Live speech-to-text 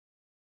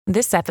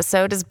This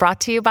episode is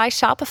brought to you by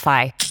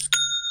Shopify.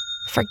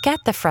 Forget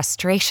the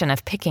frustration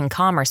of picking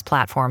commerce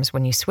platforms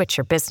when you switch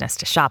your business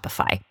to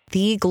Shopify,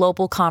 the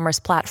global commerce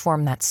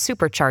platform that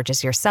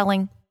supercharges your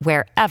selling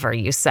wherever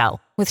you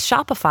sell. With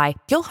Shopify,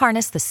 you'll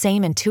harness the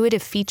same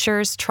intuitive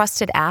features,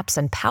 trusted apps,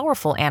 and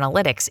powerful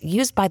analytics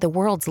used by the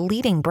world's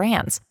leading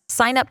brands.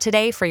 Sign up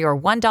today for your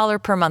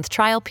 $1 per month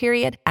trial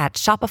period at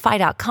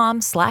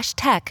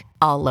shopify.com/tech,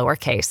 all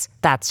lowercase.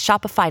 That's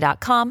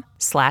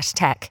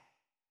shopify.com/tech.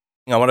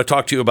 I want to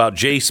talk to you about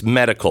Jace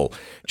Medical.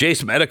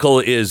 Jace Medical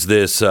is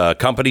this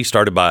company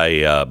started by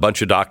a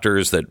bunch of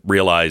doctors that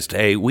realized,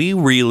 hey, we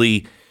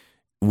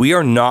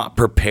are not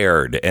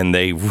prepared. And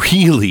they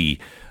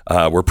really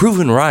were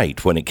proven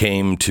right when it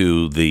came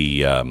to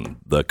the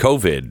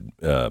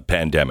COVID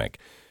pandemic.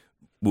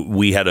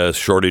 We had a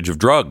shortage of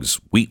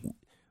drugs.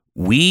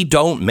 We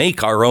don't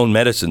make our own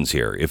medicines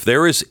here. If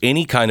there is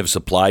any kind of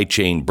supply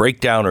chain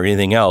breakdown or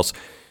anything else,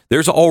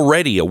 there's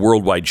already a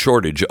worldwide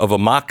shortage of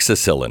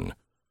amoxicillin.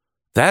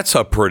 That's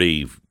a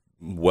pretty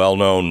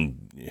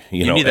well-known,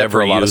 you need that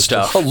for a lot of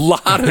stuff. A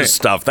lot of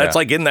stuff. That's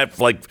like in that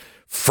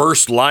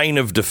first line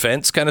of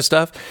defense kind of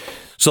stuff.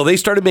 So they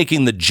started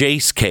making the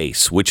Jace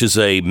case, which is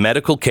a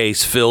medical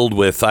case filled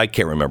with, I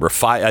can't remember,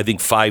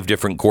 five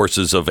different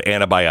courses of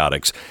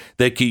antibiotics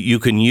that you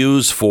can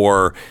use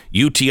for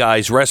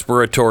UTIs,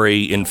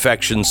 respiratory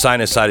infections,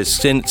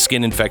 sinusitis,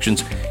 skin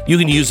infections. You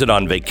can use it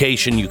on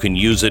vacation. You can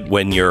use it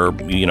when you're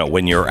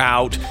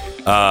out,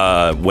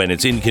 when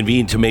it's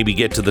inconvenient to maybe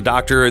get to the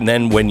doctor. And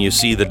then when you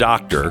see the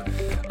doctor,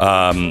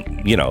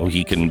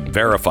 he can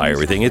verify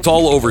everything. It's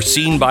all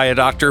overseen by a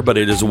doctor, but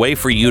it is a way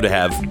for you to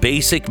have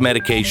basic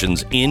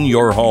medications in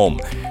your home.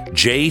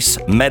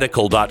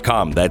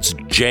 JaceMedical.com. That's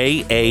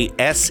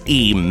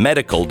JASE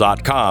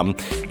Medical.com.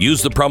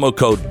 Use the promo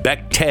code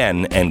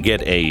BECK10 and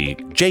get a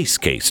Jace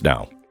case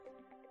now.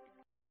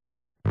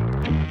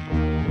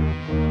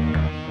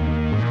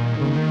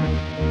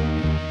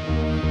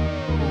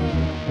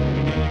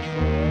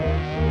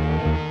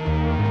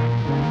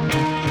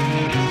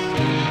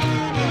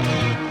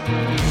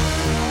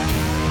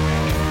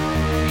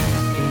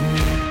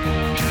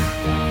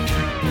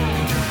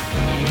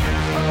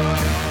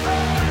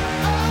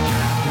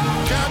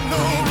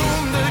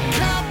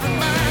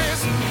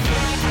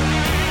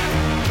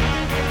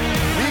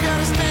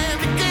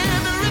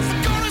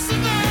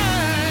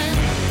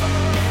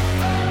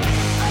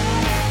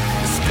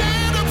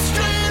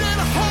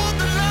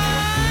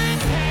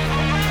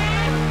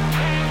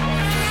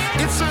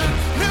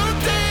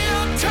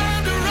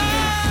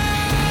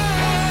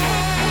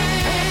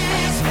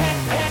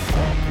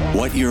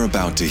 What you're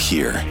about to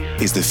hear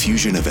is the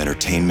fusion of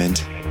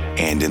entertainment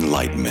and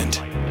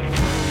enlightenment.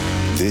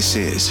 This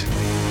is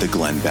the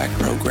Glenn Beck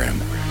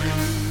Program.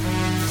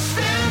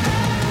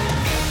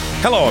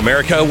 Hello,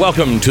 America.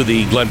 Welcome to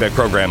the Glenn Beck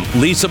Program.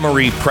 Lisa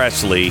Marie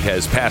Presley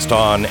has passed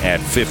on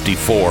at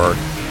 54.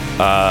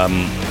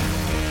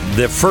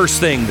 The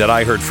first thing that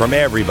I heard from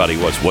everybody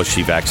was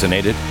she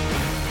vaccinated?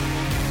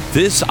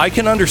 This, I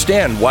can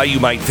understand why you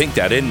might think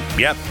that. And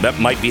yeah, that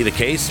might be the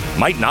case.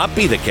 Might not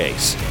be the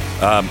case.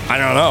 I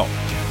don't know.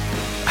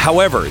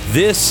 However,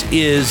 this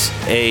is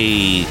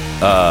a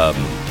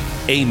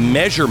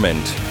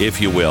measurement, if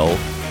you will,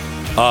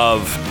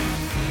 of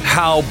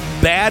how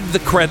bad the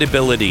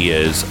credibility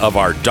is of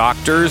our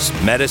doctors,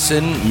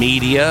 medicine,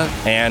 media,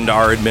 and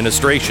our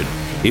administration.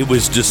 It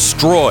was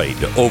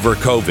destroyed over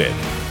COVID,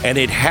 and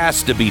it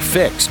has to be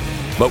fixed.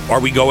 But are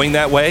we going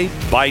that way?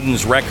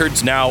 Biden's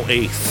records, now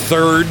a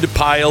third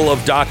pile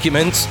of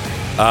documents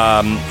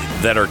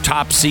that are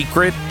top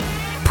secret.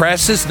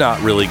 Press is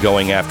not really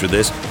going after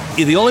this.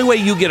 The only way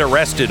you get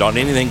arrested on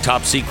anything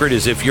top secret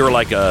is if you're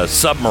like a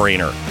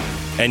submariner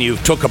and you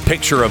took a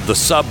picture of the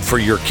sub for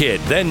your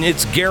kid. Then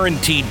it's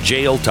guaranteed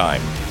jail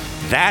time.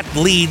 That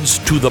leads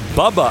to the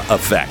Bubba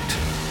effect.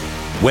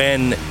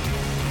 When,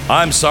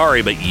 I'm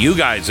sorry, but you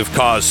guys have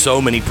caused so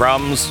many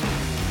problems,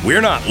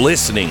 we're not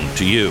listening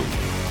to you.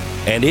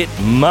 And it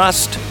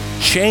must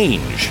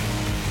change.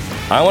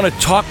 I want to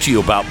talk to you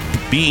about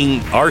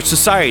our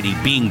society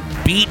being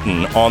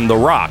beaten on the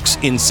rocks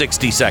in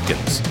 60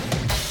 seconds.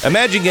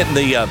 Imagine getting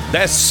the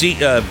best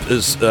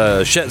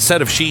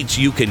set of sheets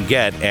you can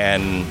get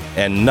and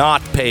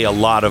not pay a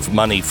lot of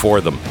money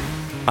for them.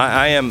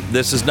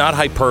 This is not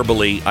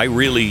hyperbole. I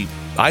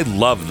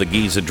love the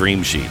Giza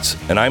Dream Sheets,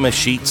 and I'm a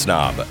sheet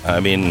snob. I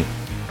mean,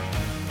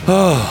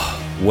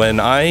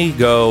 when I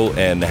go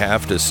and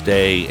have to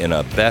stay in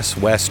a Best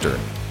Western,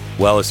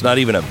 well, it's not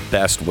even a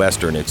Best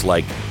Western. It's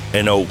like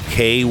an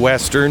okay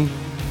Western.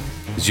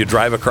 As you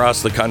drive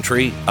across the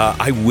country,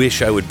 I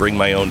wish I would bring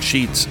my own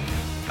sheets.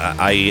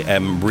 I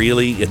am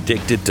really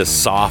addicted to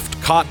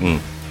soft cotton,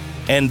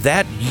 and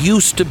that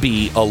used to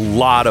be a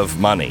lot of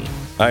money.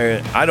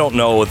 I don't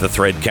know what the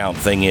thread count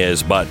thing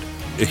is, but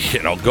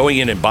going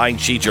in and buying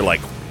sheets, you're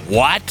like,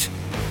 what?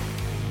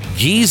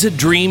 Giza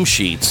Dream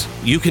Sheets,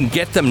 you can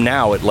get them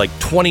now at like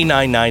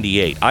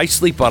 $29.98. I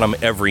sleep on them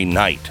every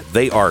night.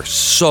 They are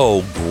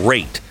so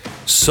great,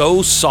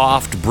 so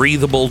soft,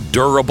 breathable,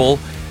 durable.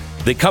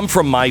 They come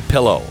from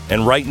MyPillow,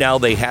 and right now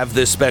they have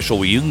this special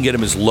where you can get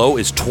them as low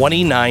as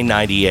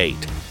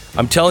 $29.98.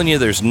 I'm telling you,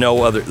 there's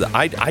no other.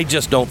 I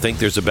just don't think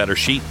there's a better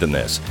sheet than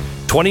this.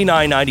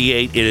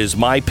 $29.98. It is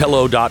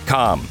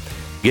MyPillow.com.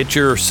 Get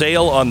your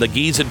sale on the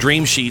Giza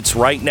Dream Sheets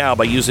right now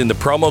by using the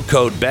promo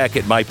code Beck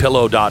at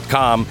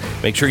MyPillow.com.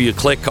 Make sure you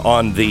click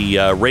on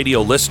the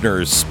radio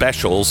listeners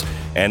specials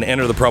and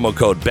enter the promo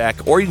code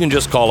Beck, or you can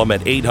just call them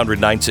at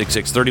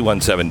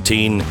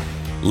 800-966-3117.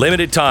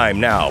 Limited time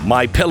now.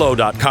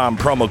 MyPillow.com,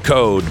 promo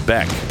code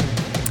Beck.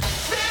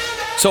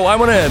 So I'm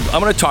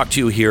gonna talk to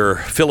you here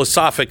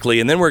philosophically,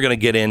 and then we're gonna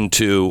get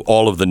into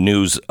all of the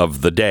news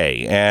of the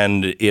day,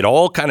 and it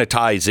all kind of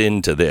ties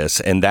into this,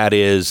 and that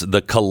is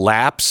the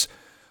collapse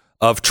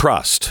of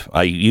trust.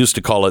 I used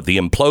to call it the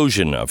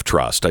implosion of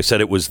trust. I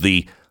said it was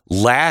the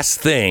last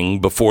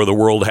thing before the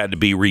world had to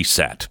be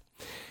reset.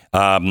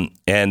 And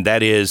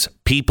that is,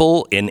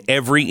 people in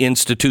every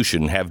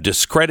institution have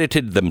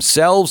discredited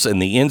themselves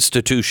and the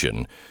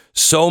institution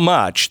so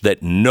much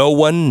that no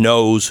one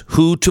knows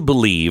who to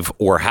believe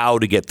or how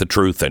to get the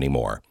truth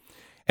anymore.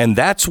 And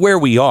that's where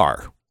we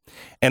are.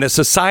 And a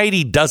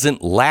society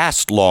doesn't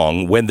last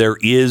long when there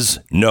is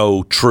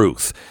no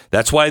truth.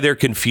 That's why they're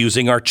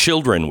confusing our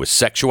children with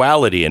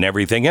sexuality and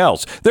everything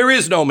else. There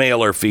is no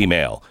male or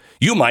female.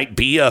 You might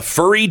be a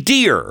furry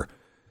deer.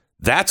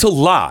 That's a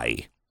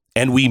lie.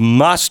 And we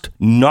must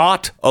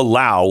not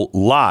allow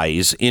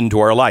lies into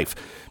our life,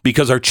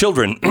 because our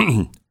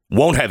children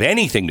won't have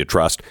anything to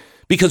trust,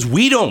 because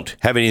we don't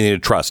have anything to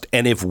trust.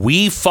 And if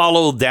we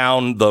follow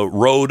down the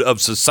road of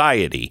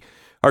society,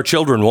 our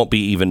children won't be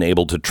even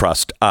able to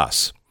trust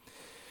us.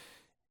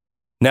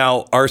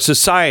 Now, our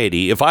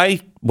society,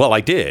 I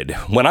did.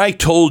 When I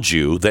told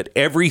you that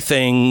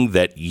everything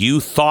that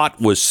you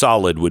thought was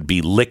solid would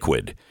be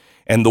liquid,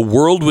 and the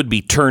world would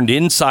be turned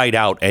inside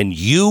out, and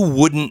you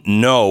wouldn't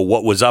know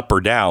what was up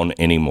or down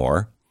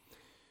anymore,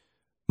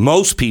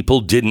 most people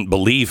didn't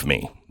believe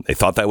me. They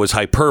thought that was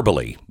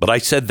hyperbole. But I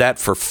said that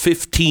for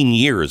 15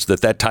 years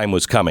that time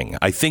was coming.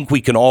 I think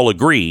we can all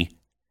agree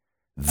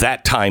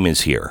that time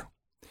is here,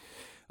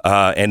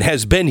 and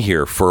has been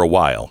here for a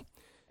while.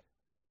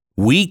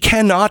 We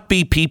cannot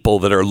be people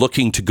that are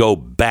looking to go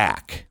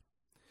back,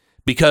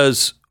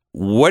 because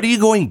what are you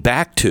going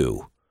back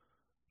to?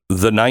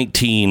 The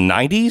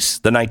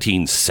 1990s, the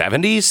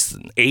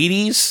 1970s,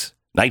 80s,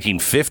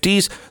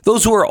 1950s?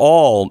 Those were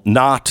all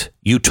not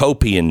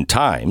utopian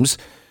times.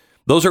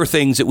 Those are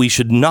things that we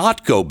should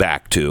not go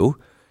back to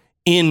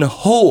in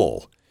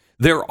whole.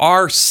 There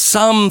are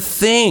some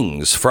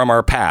things from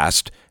our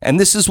past, and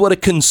this is what a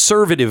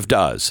conservative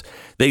does.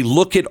 They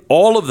look at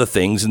all of the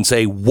things and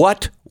say,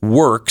 what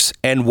works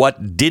and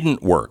what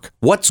didn't work?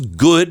 What's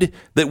good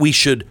that we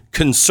should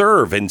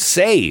conserve and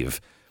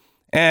save?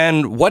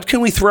 And what can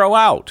we throw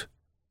out?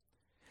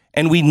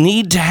 And we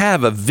need to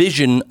have a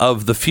vision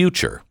of the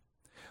future.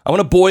 I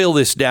want to boil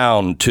this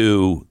down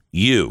to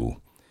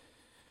you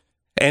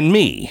and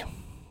me.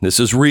 This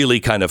is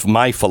really kind of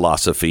my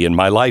philosophy in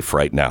my life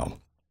right now.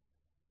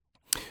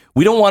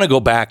 We don't want to go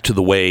back to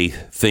the way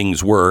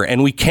things were,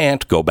 and we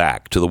can't go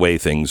back to the way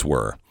things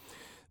were.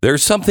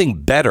 There's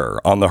something better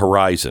on the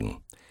horizon.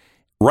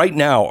 Right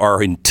now,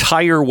 our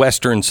entire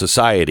Western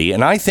society,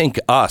 and I think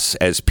us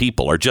as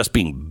people, are just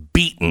being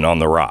beaten on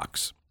the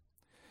rocks.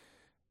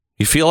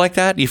 You feel like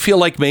that? You feel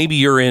like maybe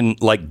you're in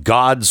like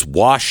God's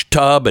wash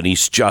tub and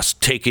he's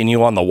just taking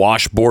you on the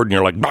washboard and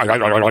you're like,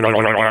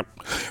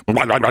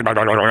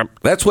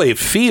 that's the way it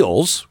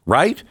feels,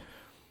 right?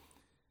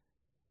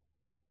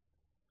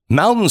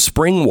 Mountain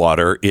spring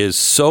water is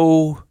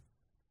so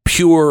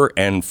pure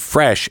and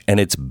fresh, and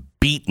it's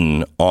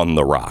beaten on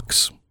the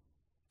rocks.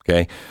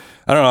 Okay.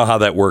 I don't know how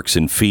that works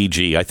in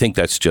Fiji. I think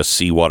that's just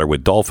seawater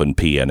with dolphin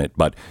pee in it,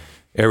 but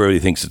everybody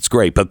thinks it's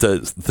great. But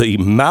the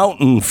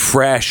mountain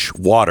fresh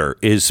water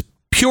is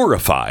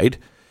purified,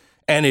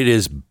 and it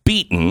is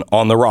beaten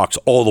on the rocks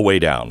all the way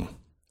down.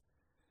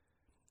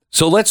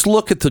 So let's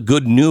look at the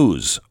good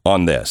news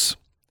on this.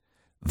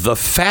 The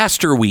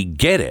faster we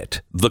get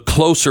it, the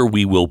closer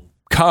we will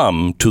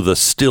come to the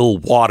still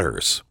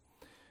waters.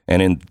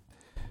 And in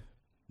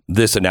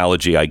this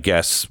analogy, I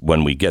guess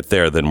when we get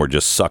there, then we're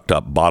just sucked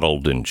up,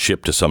 bottled, and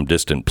shipped to some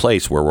distant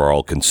place where we're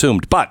all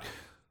consumed. But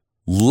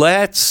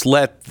let's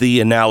let the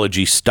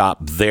analogy stop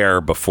there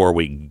before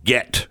we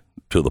get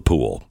to the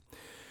pool.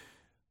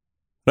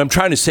 What I'm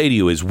trying to say to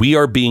you is we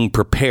are being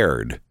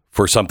prepared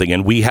for something,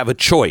 and we have a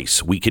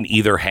choice. We can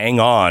either hang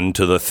on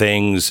to the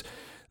things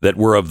that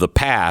were of the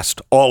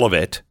past, all of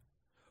it,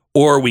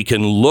 or we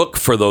can look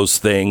for those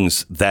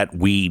things that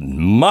we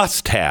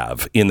must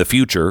have in the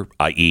future,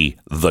 i.e.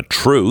 the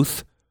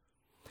truth,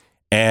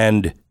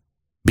 and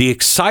be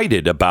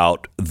excited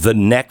about the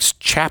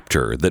next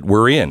chapter that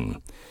we're in.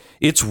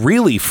 It's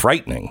really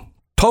frightening,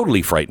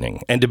 totally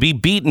frightening. And to be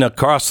beaten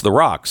across the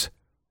rocks.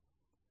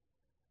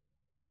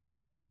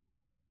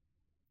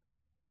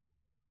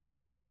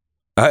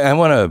 I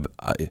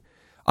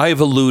have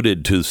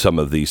alluded to some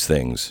of these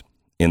things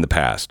in the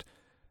past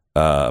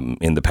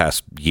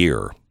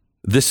year.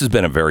 This has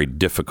been a very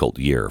difficult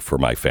year for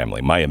my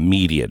family, my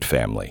immediate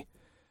family.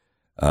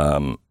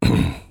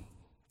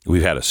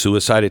 We've had a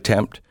suicide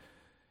attempt.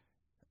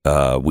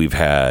 We've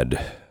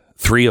had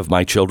 3 of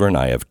my children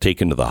I have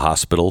taken to the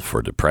hospital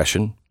for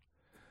depression.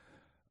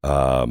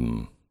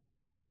 One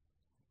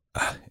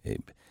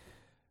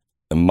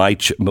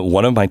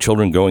of my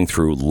children going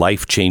through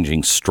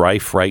life-changing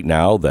strife right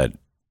now that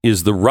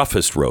is the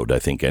roughest road I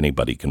think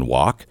anybody can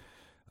walk.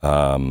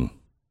 And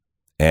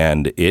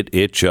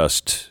it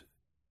just,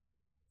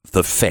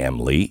 the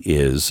family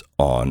is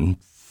on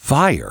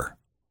fire.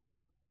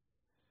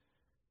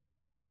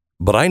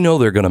 But I know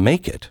they're going to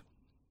make it.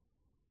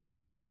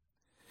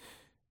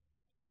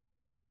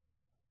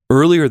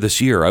 Earlier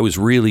this year, I was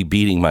really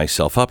beating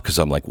myself up because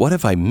I'm like, what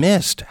have I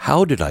missed?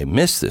 How did I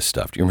miss this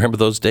stuff? Do you remember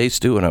those days,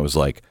 Stu? And I was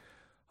like,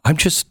 I'm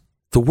just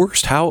the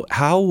worst.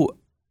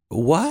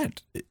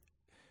 What?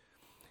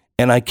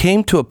 And I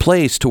came to a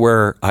place to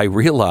where I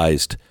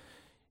realized,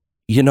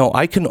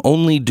 I can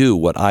only do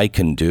what I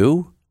can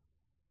do.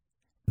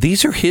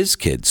 These are his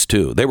kids,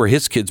 too. They were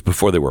his kids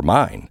before they were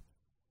mine.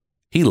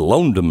 He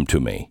loaned them to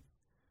me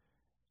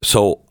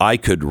so I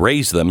could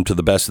raise them to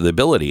the best of the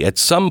ability. At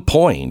some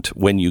point,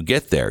 when you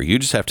get there, you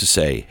just have to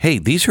say, hey,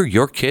 these are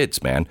your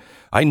kids, man.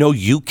 I know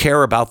you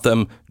care about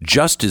them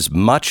just as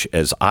much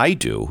as I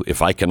do.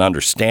 If I can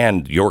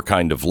understand your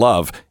kind of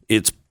love,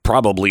 it's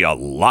probably a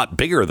lot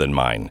bigger than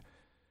mine.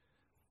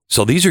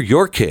 So these are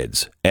your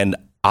kids, and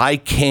I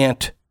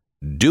can't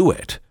do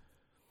it.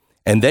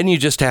 And then you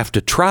just have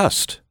to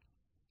trust,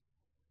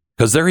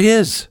 because they're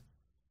his.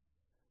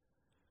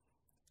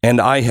 And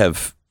I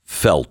have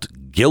felt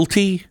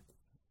guilty.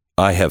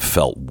 I have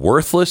felt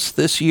worthless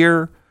this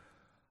year.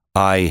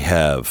 I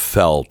have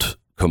felt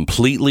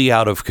completely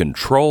out of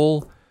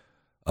control.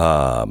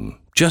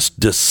 Just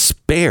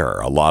despair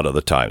a lot of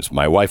the times.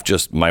 My wife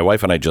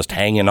and I just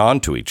hanging on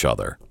to each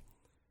other.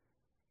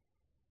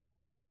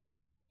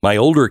 My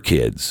older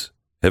kids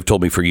have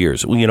told me for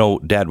years, well,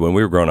 Dad, when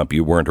we were growing up,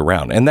 you weren't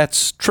around. And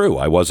that's true.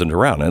 I wasn't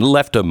around, and it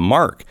left a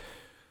mark.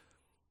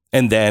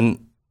 And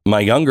then my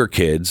younger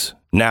kids,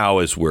 now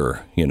as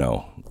we're,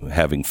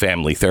 having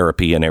family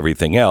therapy and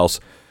everything else,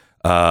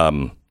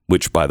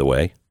 which, by the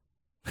way,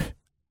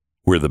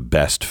 we're the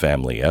best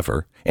family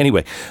ever.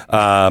 Anyway,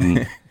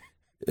 my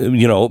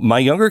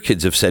younger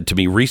kids have said to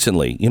me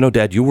recently,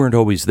 Dad, you weren't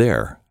always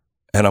there.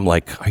 And I'm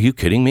like, are you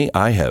kidding me?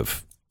 I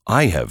have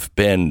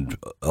been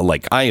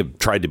like, I have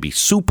tried to be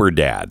super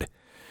dad.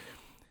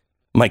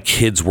 My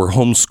kids were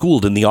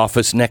homeschooled in the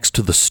office next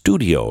to the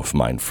studio of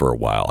mine for a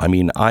while. I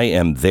mean, I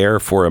am there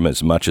for them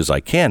as much as I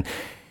can.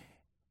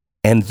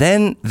 And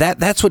then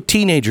that's what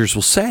teenagers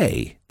will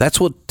say. That's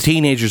what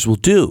teenagers will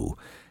do.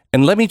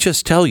 And let me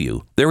just tell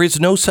you, there is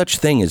no such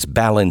thing as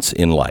balance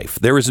in life.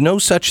 There is no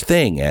such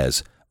thing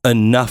as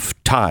enough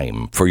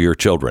time for your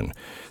children.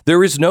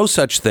 There is no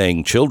such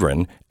thing,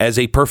 children, as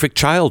a perfect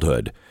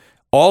childhood.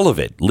 All of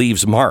it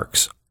leaves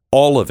marks.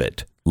 All of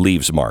it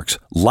leaves marks.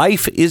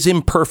 Life is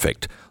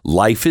imperfect.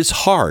 Life is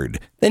hard.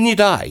 Then you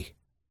die.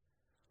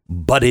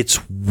 But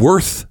it's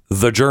worth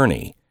the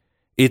journey.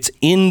 It's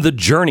in the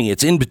journey.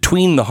 It's in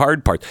between the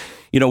hard parts.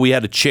 We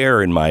had a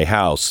chair in my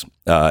house,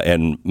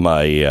 and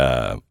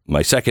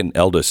my second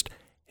eldest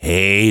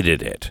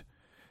hated it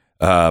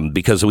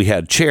because we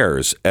had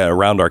chairs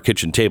around our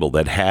kitchen table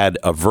that had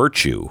a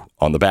virtue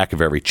on the back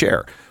of every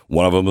chair.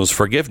 One of them was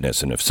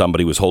forgiveness. And if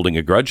somebody was holding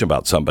a grudge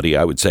about somebody,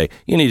 I would say,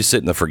 you need to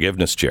sit in the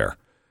forgiveness chair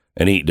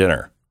and eat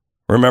dinner.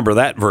 Remember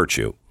that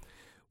virtue.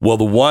 Well,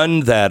 the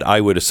one that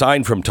I would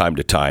assign from time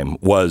to time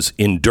was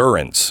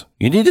endurance.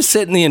 You need to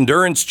sit in the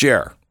endurance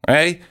chair,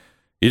 right?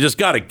 You just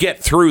got to get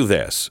through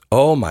this.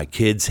 Oh, my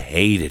kids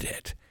hated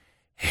it.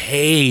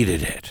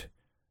 Hated it.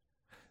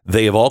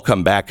 They have all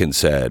come back and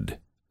said,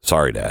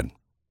 sorry, Dad,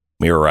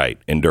 you're right,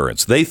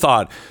 endurance. They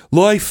thought,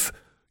 life,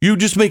 you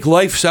just make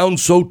life sound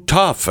so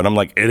tough. And I'm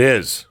like, it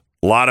is.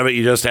 A lot of it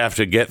you just have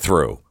to get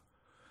through.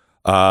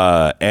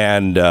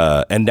 And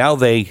now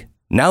they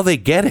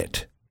get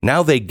it.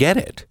 Now they get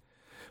it.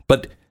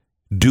 But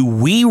do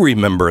we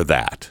remember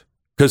that?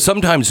 Because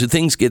sometimes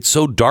things get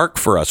so dark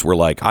for us. We're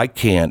like, I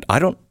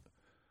don't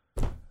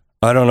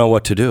know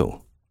what to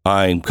do.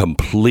 I'm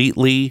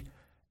completely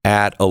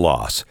at a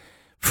loss.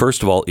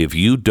 First of all, if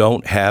you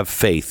don't have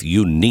faith,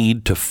 you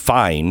need to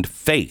find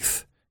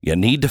faith. You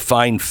need to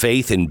find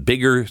faith in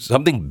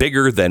something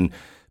bigger than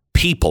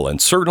people,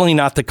 and certainly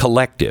not the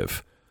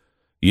collective.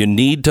 You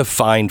need to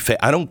find faith.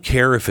 I don't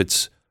care if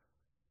it's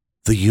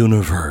the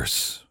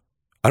universe.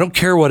 I don't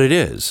care what it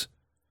is.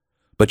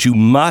 But you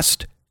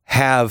must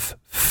have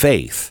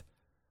faith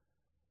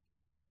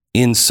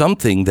in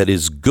something that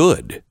is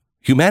good.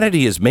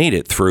 Humanity has made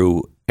it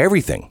through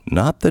everything.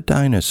 Not the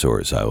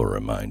dinosaurs, I will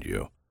remind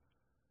you.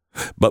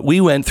 But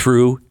we went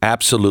through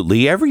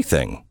absolutely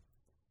everything.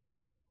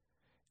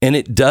 And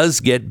it does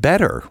get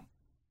better.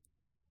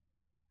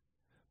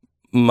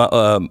 One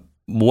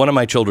of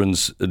my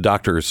children's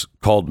doctors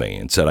called me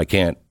and said, I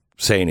can't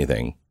say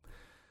anything.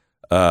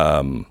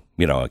 I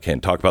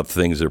can't talk about the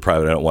things that are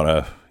private. I don't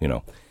want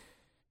to,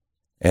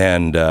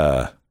 And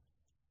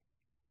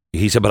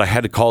he said, but I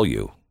had to call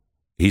you.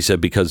 He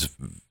said, because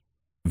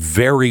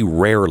very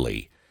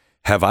rarely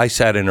have I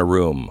sat in a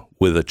room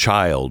with a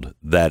child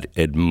that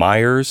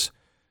admires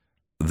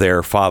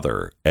their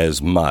father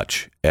as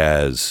much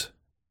as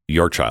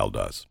your child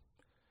does.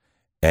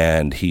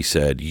 And he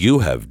said, you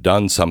have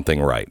done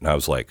something right. And I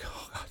was like,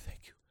 oh, God, thank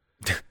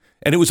you.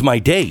 And it was my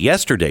day.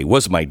 Yesterday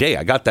was my day.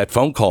 I got that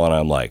phone call and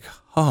I'm like,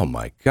 oh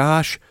my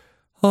gosh.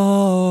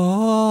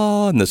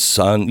 Oh, and the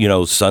sun,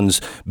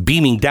 sun's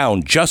beaming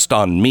down just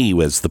on me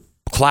as the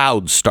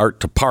clouds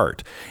start to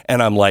part.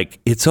 And I'm like,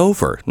 it's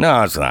over.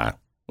 No, it's not.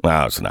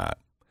 No, it's not.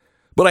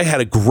 But I had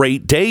a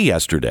great day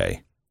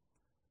yesterday.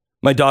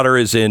 My daughter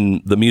is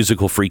in the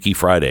musical Freaky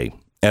Friday,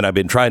 and I've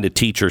been trying to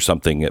teach her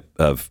something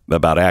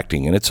about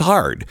acting, and it's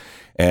hard.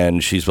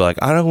 And she's like,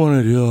 I don't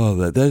want to do all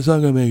that. That's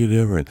not going to make a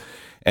difference.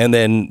 And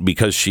then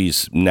because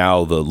she's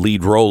now the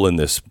lead role in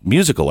this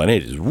musical, and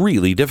it is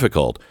really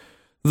difficult,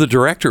 the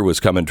director was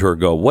coming to her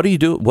and go, what do you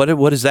do?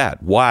 What is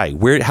that? Why?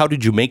 Where? How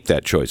did you make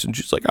that choice? And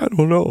she's like, I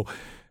don't know.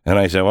 And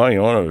I said, well,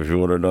 if you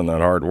would have done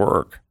that hard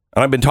work.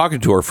 And I've been talking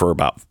to her for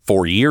about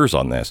 4 years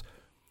on this.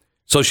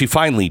 So she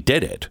finally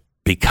did it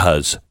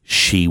because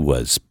she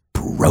was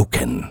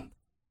broken.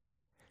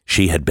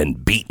 She had been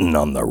beaten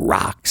on the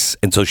rocks.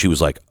 And so she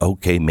was like,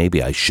 okay,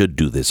 maybe I should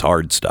do this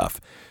hard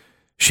stuff.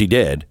 She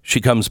did.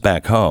 She comes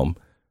back home.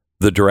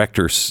 The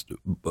director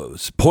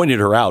pointed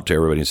her out to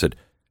everybody and said,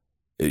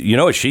 you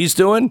know what she's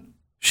doing?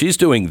 She's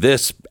doing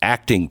this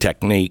acting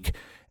technique,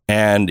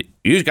 and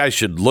you guys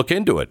should look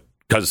into it.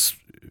 Because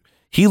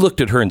he looked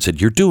at her and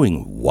said, you're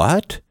doing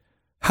what?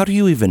 How do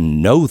you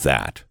even know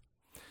that?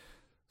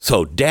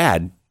 So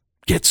Dad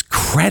gets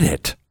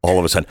credit all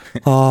of a sudden.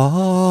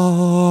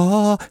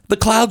 The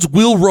clouds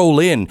will roll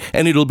in,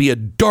 and it'll be a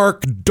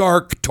dark,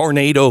 dark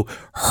tornado,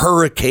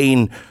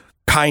 hurricane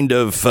kind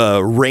of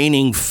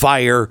raining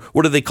fire.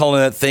 What are they calling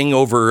that thing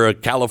over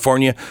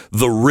California?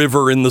 The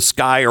river in the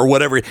sky or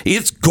whatever.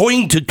 It's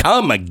going to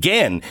come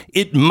again.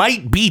 It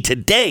might be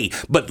today,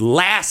 but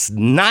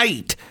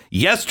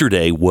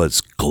yesterday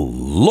was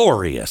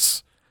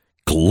glorious.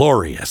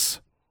 Glorious.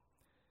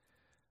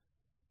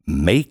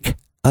 Make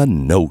a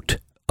note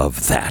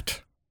of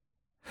that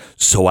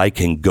so I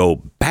can go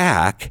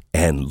back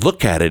and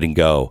look at it and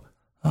go,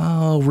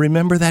 oh,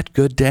 remember that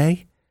good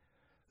day?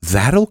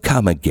 That'll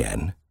come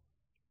again.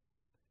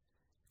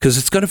 Because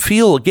it's going to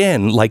feel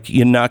again like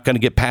you're not going to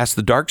get past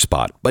the dark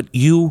spot, but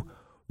you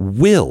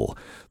will.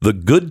 The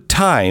good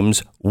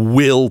times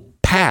will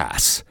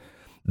pass.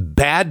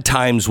 Bad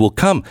times will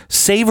come.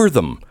 Savor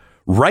them.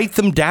 Write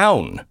them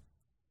down.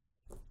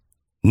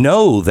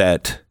 Know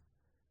that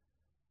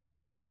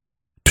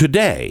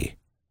today,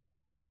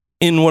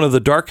 in one of the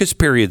darkest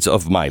periods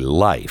of my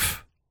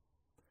life,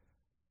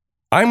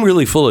 I'm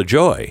really full of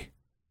joy.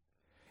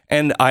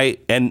 And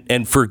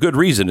for good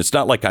reason. It's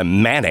not like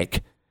I'm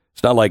manic.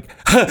 It's not like,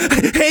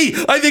 hey,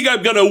 I think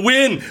I'm going to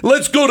win.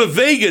 Let's go to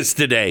Vegas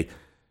today.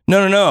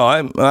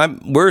 No.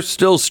 We're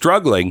still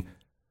struggling.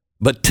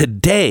 But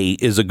today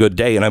is a good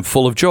day and I'm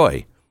full of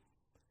joy.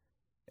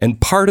 And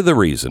part of the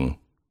reason,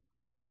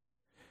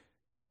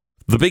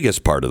 the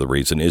biggest part of the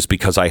reason is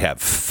because I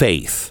have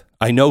faith.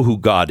 I know who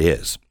God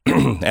is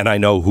and I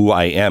know who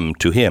I am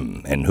to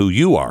him and who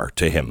you are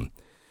to him.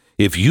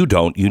 If you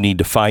don't, you need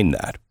to find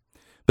that.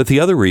 But the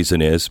other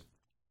reason is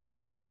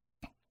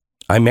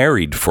I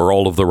married for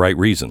all of the right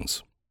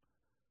reasons.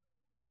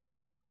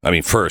 I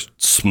mean, first,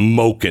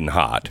 smoking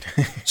hot.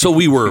 So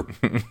we were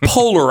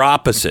polar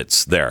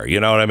opposites there. You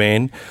know what I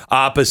mean?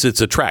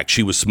 Opposites attract.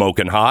 She was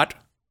smoking hot.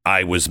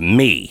 I was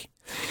me.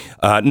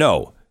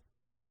 No,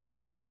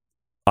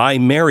 I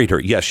married her.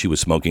 Yes, she was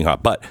smoking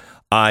hot, but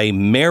I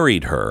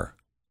married her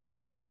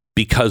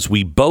because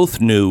we both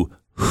knew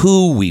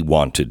who we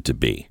wanted to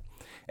be.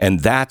 And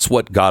that's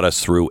what got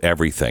us through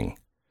everything.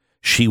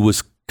 She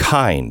was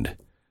kind,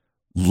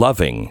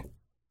 loving,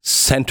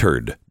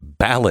 centered,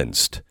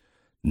 balanced.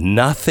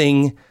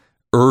 Nothing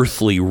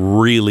earthly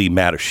really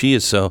matters. She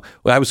is so.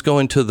 I was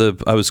going to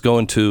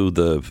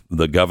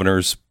the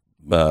governor's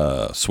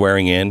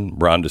swearing in,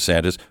 Ron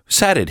DeSantis.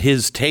 Sat at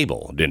his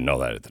table. Didn't know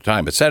that at the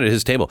time, but sat at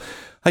his table.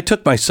 I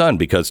took my son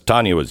because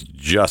Tanya was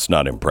just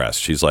not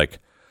impressed. She's like,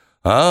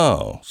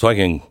 "Oh, so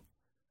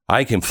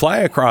I can fly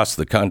across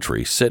the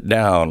country, sit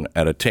down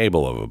at a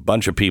table of a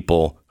bunch of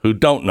people who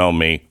don't know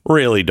me,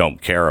 really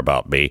don't care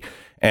about me."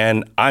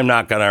 And I'm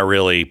not going to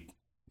really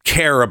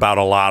care about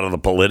a lot of the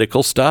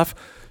political stuff.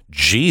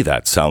 Gee,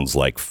 that sounds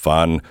like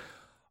fun.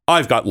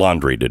 I've got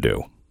laundry to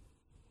do.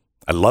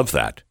 I love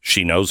that.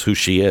 She knows who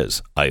she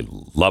is. I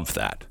love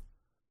that.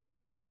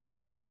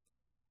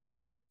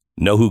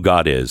 Know who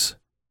God is.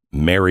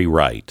 Marry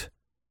right.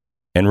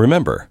 And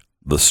remember,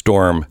 the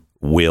storm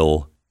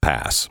will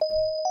pass.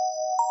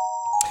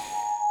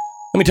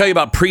 Let me tell you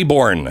about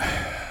Preborn.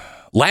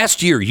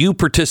 Last year, you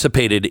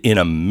participated in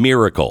a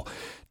miracle.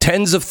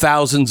 Tens of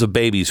thousands of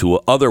babies who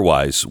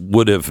otherwise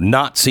would have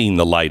not seen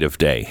the light of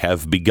day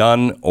have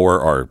begun or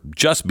are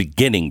just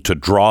beginning to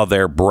draw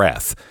their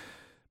breath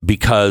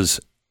because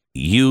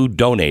you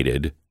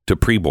donated to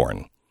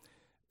Preborn.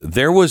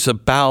 there was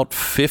about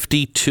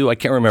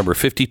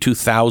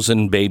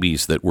 52,000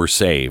 babies that were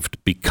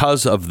saved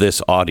because of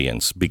this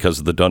audience, because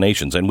of the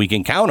donations. And we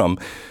can count them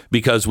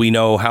because we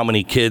know how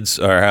many kids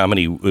or how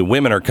many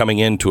women are coming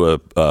into a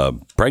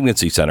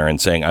pregnancy center and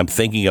saying, I'm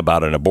thinking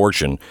about an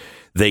abortion.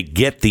 They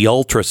get the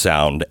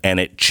ultrasound and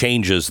it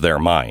changes their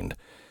mind.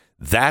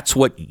 That's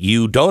what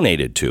you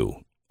donated to,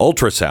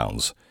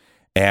 ultrasounds.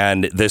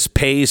 And this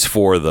pays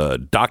for the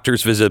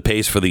doctor's visit,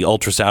 pays for the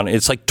ultrasound.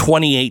 It's like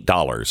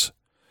 $28.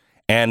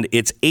 And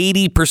it's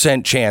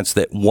 80% chance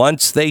that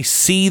once they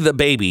see the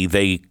baby,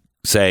 they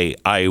say,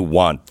 I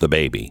want the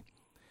baby.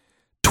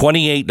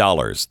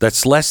 $28.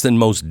 That's less than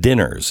most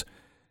dinners.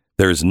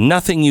 There's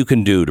nothing you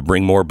can do to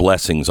bring more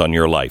blessings on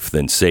your life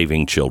than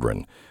saving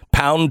children.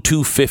 Pound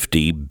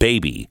 250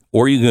 baby,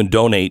 or you can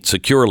donate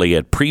securely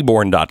at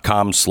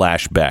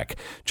preborn.com/Beck.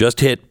 Just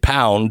hit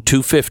pound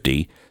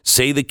 250,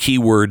 say the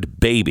keyword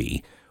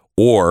baby,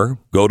 or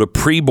go to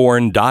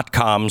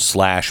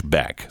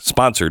preborn.com/Beck.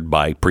 Sponsored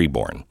by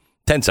Preborn.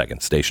 10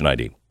 seconds, station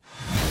ID.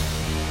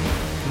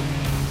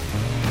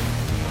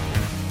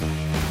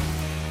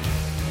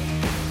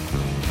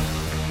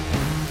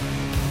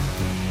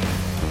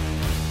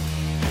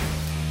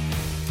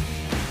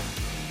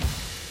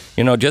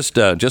 You know, just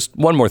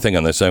one more thing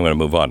on this. I'm going to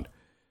move on.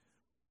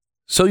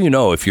 So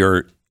if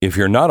you're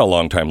not a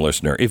longtime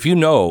listener, if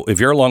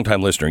you're a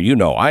longtime listener,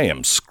 I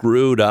am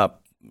screwed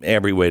up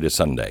every way to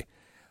Sunday.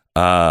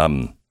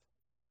 I've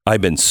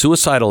been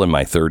suicidal in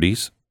my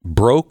 30s.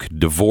 Broke,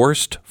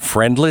 divorced,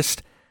 friendless,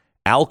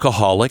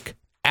 alcoholic,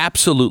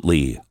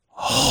 absolutely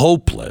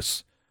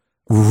hopeless,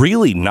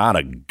 really not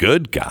a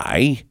good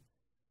guy.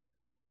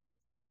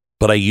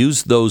 But I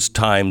used those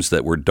times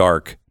that were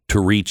dark to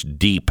reach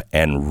deep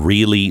and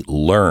really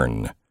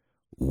learn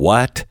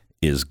what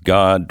is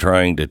God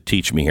trying to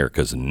teach me here,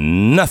 because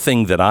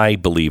nothing that I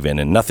believe in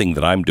and nothing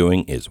that I'm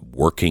doing is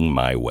working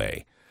my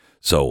way.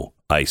 So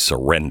I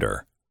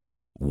surrender.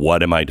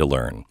 What am I to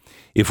learn?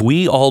 If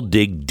we all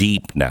dig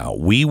deep now,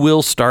 we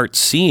will start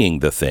seeing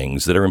the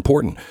things that are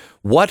important.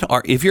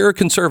 If you're a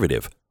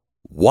conservative,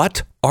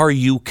 what are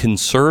you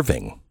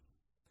conserving?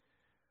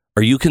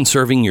 Are you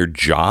conserving your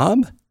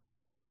job?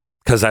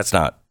 Because that's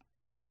not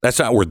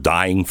worth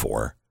dying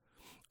for.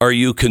 Are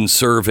you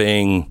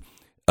conserving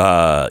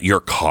your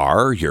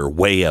car, your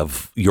way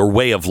of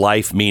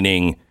life?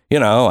 Meaning,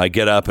 I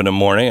get up in the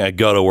morning, I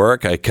go to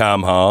work, I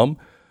come home,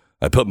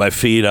 I put my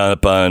feet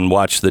up and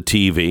watch the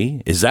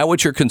TV. Is that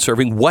what you're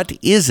conserving? What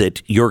is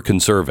it you're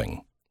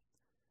conserving?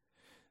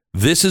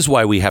 This is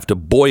why we have to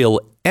boil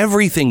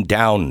everything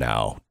down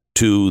now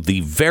to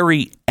the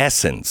very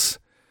essence.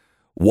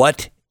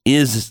 What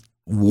is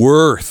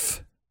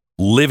worth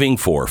living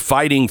for,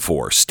 fighting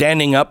for,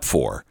 standing up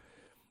for?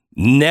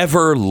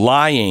 Never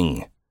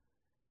lying,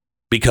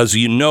 because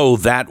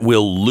that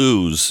will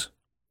lose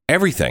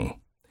everything.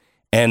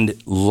 And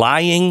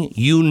lying,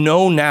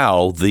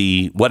 now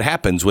what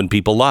happens when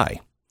people lie.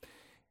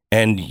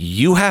 And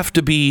you have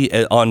to be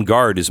on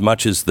guard as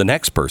much as the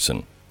next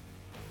person,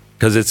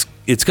 because it's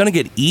going to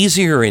get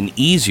easier and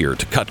easier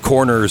to cut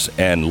corners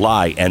and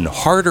lie, and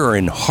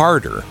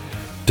harder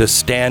to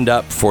stand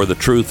up for the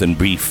truth and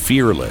be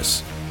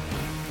fearless.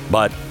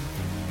 But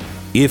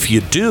if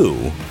you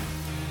do,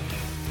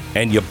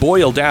 and you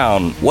boil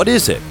down, what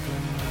is it?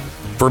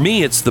 For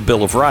me, it's the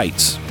Bill of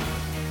Rights.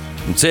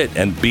 That's it.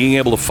 And being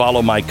able to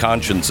follow my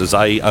conscience as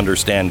I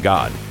understand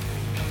God.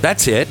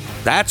 That's it.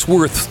 That's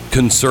worth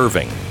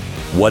conserving.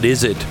 What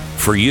is it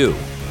for you?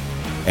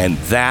 And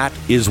that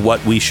is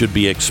what we should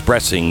be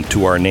expressing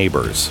to our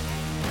neighbors.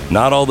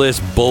 Not all this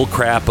bull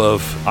crap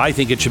of, I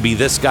think it should be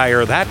this guy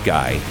or that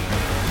guy.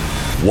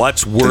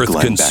 What's worth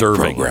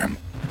conserving?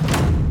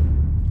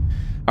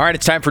 All right,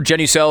 it's time for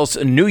Genucel's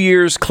New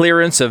Year's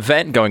clearance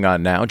event going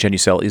on now.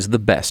 Genucel is the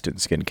best in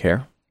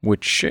skincare,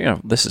 which,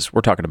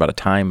 we're talking about a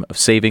time of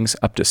savings,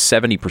 up to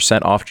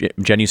 70% off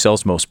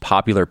Genucel's most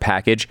popular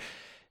package.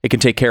 It can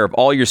take care of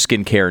all your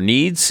skincare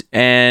needs,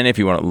 and if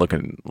you want to look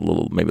a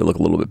little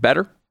bit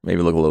better,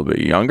 maybe look a little bit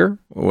younger,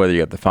 whether you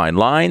have the fine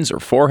lines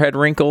or forehead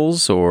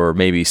wrinkles or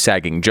maybe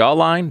sagging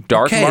jawline,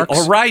 dark marks.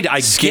 All right,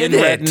 I skin get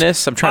it.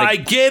 redness. I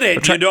get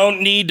it. You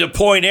don't need to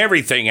point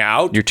everything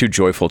out. You're too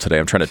joyful today.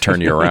 I'm trying to turn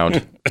you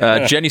around.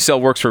 Genucel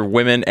works for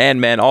women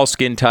and men, all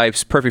skin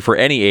types, perfect for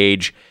any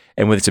age.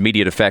 And with its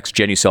immediate effects,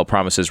 Genucel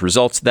promises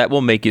results that will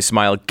make you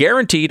smile,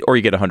 guaranteed, or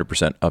you get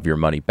 100% of your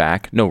money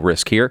back. No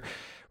risk here.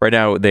 Right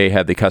now, they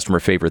have the customer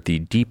favorite, the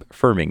Deep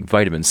Firming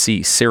Vitamin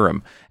C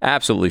Serum,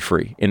 absolutely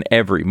free in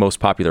every most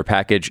popular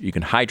package. You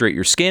can hydrate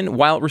your skin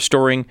while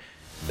restoring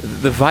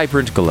the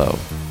vibrant glow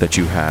that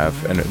you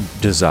have and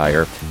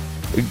desire.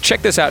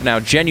 Check this out now,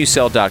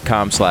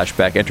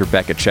 Genucel.com/Beck. Enter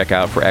Beck at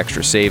checkout for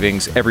extra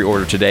savings. Every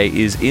order today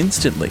is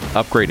instantly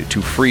upgraded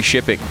to free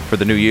shipping for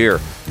the new year.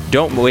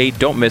 Don't wait,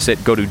 don't miss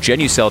it. Go to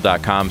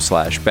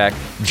Genucel.com/Beck,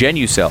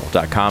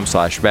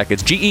 Genucel.com/Beck.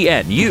 It's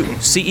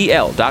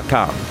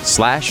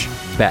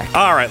GENUCEL.com/Beck.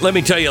 All right, let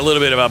me tell you a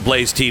little bit about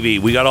Blaze TV.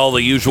 We got all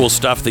the usual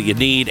stuff that you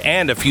need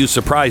and a few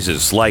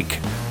surprises. Like,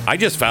 I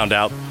just found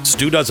out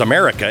Stu Does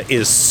America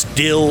is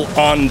still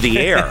on the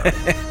air.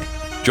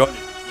 Join.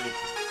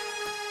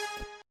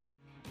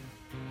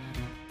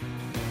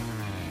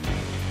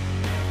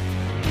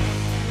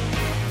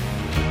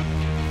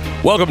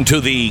 Welcome to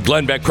the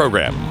Glenn Beck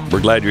program.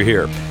 We're glad you're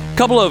here. A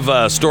couple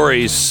of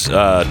stories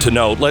to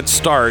note. Let's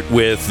start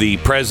with the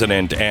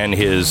president and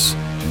his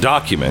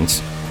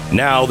documents.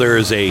 Now there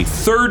is a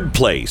third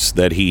place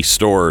that he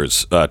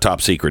stores top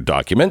secret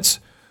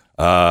documents.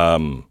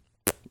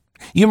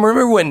 You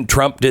remember when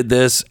Trump did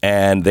this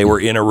and they were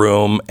in a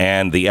room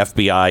and the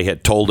FBI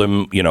had told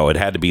him, it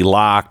had to be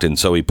locked. And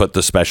so he put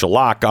the special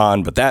lock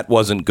on, but that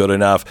wasn't good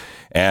enough.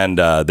 And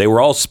they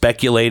were all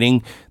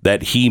speculating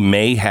that he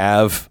may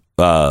have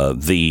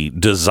the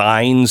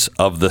designs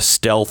of the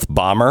stealth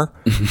bomber.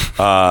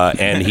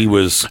 And he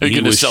was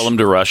going to sell them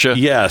to Russia.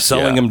 Yeah,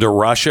 selling them to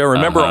Russia.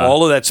 Remember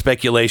all of that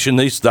speculation.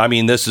 This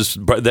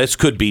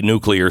could be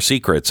nuclear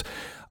secrets.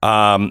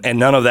 And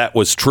none of that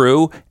was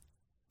true.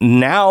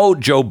 Now,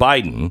 Joe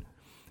Biden,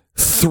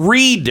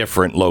 3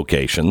 different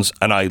locations,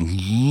 and I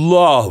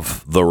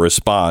love the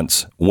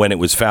response when it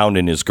was found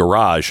in his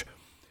garage.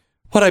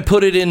 What I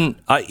put it in,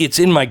 it's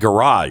in my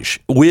garage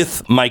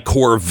with my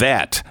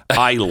Corvette.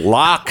 I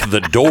lock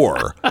the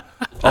door.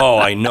 Oh,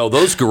 I know.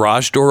 Those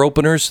garage door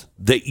openers,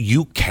 that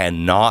you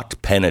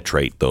cannot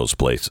penetrate those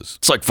places.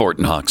 It's like Fort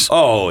Knox.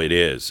 Oh, it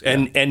is.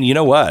 And you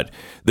know what?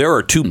 There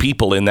are 2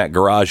 people in that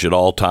garage at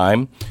all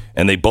time,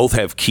 and they both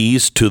have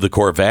keys to the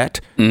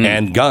Corvette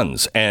and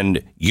guns.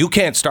 And you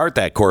can't start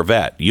that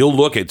Corvette. You'll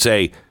look and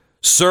say,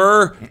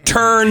 "Sir,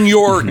 turn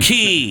your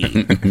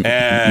key."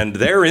 And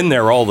they're in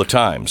there all the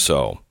time.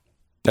 So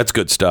that's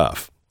good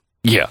stuff.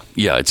 Yeah,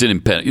 it's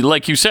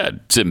like you said,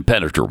 it's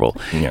impenetrable.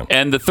 Yeah.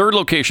 And the third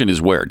location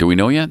is where? Do we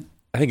know yet?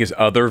 I think his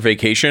other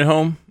vacation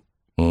home.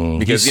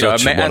 Because so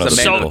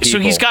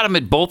he's got them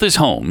at both his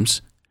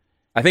homes.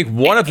 I think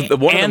one of them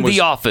was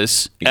the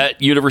office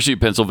at University of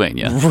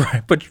Pennsylvania.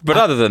 Right, but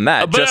other than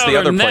that, just the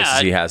other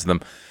places he has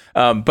them.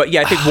 But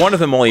yeah, I think one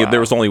of them there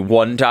was only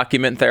one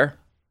document there.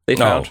 They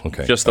found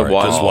just the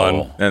one. Just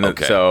one. And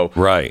so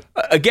right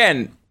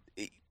again.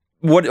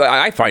 What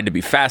I find to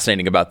be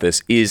fascinating about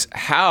this is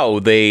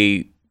how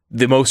the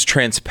most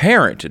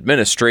transparent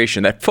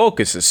administration that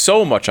focuses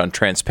so much on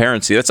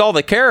transparency, that's all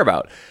they care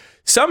about.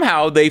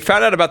 Somehow they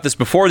found out about this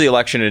before the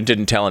election and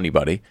didn't tell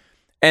anybody.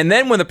 And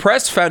then when the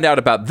press found out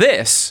about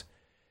this,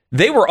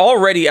 they were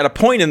already at a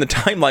point in the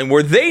timeline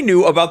where they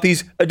knew about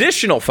these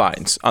additional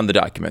finds on the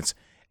documents.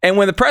 And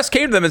when the press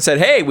came to them and said,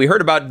 "Hey, we heard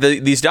about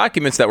these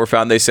documents that were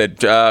found," they said,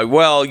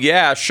 "Well,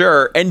 yeah,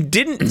 sure," and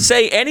didn't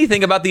say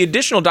anything about the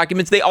additional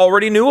documents they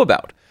already knew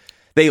about.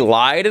 They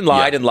lied and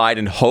lied and lied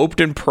and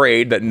hoped and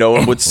prayed that no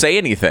one would say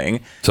anything.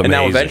 And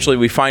now eventually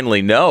we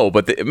finally know.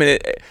 But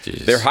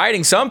they're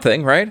hiding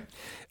something, right?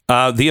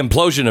 The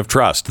implosion of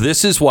trust.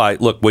 This is why,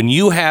 look, when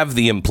you have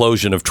the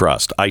implosion of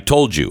trust, I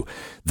told you,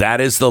 that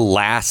is the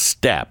last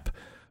step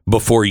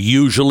before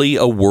usually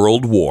a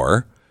world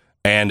war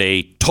and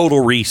a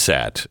total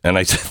reset. And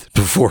I said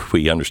before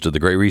we understood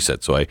the Great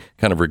Reset, so I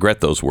kind of regret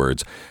those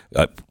words.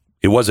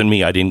 It wasn't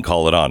me. I didn't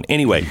call it on.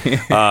 Anyway,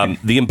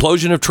 the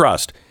implosion of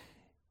trust,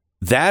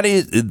 that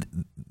is,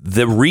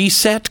 the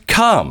reset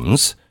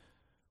comes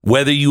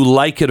whether you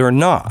like it or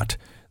not.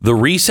 The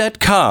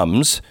reset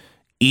comes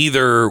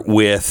either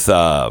with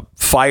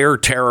fire,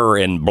 terror,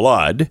 and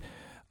blood,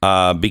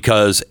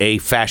 because a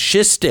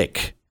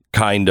fascistic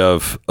kind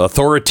of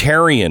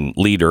authoritarian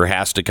leader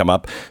has to come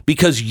up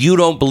because you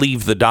don't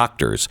believe the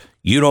doctors.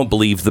 You don't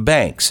believe the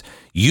banks.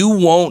 You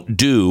won't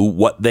do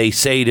what they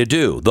say to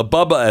do. The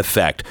Bubba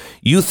effect.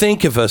 You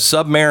think if a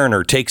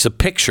submariner takes a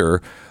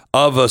picture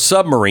of a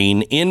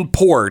submarine in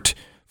port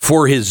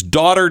for his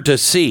daughter to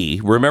see,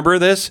 remember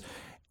this?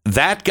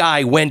 That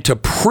guy went to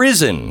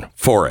prison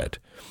for it.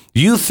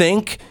 You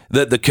think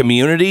that the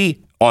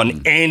community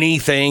on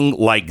anything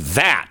like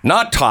that,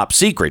 not top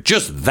secret,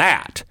 just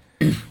that,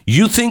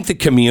 you think the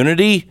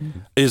community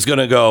is going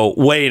to go,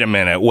 wait a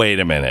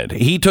minute.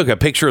 He took a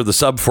picture of the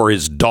sub for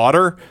his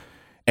daughter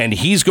and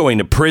he's going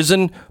to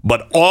prison,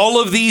 but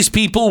all of these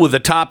people with the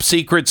top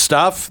secret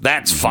stuff,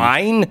 that's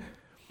fine.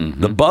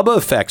 The Bubba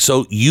effect.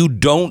 So you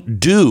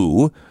don't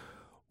do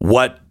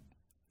what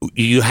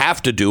you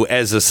have to do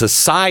as a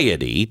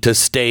society to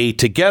stay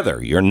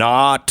together. You're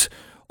not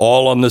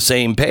all on the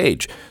same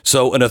page.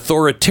 So an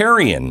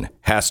authoritarian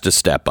has to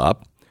step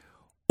up,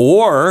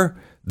 or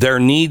there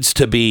needs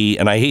to be,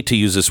 and I hate to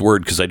use this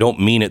word because I don't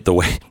mean it the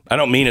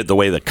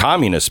way the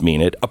communists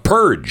mean it, a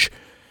purge.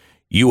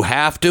 You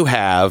have to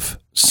have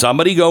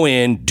somebody go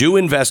in, do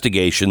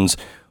investigations.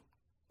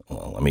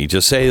 Well, let me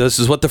just say, this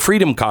is what the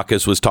Freedom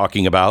Caucus was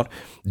talking about.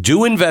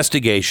 Do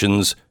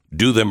investigations,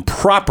 do them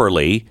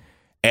properly,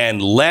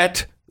 and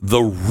let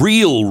the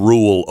real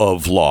rule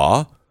of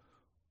law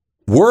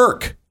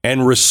work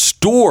and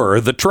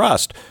restore the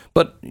trust.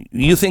 But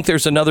you think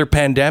there's another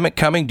pandemic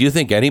coming? Do you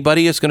think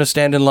anybody is going to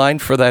stand in line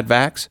for that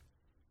vax?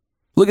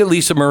 Look at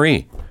Lisa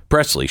Marie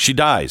Presley. She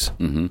dies.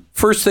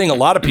 First thing a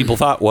lot of people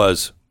thought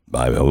was,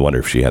 I wonder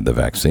if she had the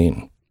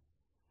vaccine.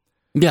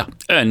 Yeah,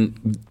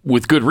 and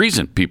with good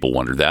reason, people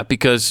wonder that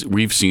because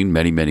we've seen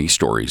many, many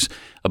stories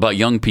about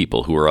young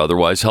people who are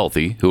otherwise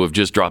healthy who have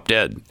just dropped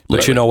dead.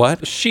 But you know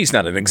what? She's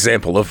not an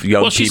example of young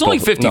people. Well, she's only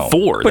 54.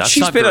 No. But That's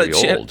she's not been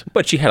very old.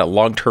 But she had a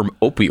long-term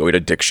opioid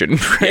addiction.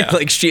 Right? Yeah.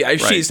 Like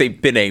she's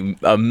been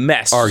a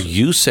mess. Are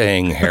you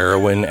saying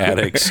heroin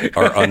addicts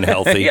are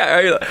unhealthy?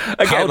 Yeah.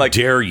 Again, How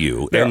dare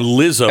you? Yeah. And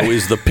Lizzo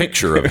is the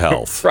picture of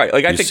health. Right.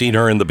 Like You've seen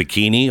her in the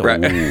bikini?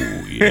 Right.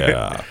 Ooh,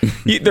 yeah.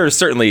 There's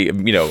certainly,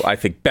 I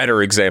think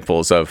better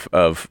examples of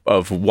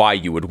why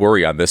you would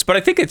worry on this. But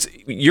I think it's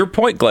your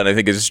point, Glenn, I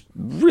think is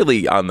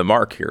really on the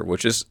mark here,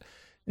 which is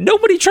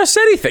nobody trusts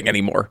anything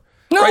anymore.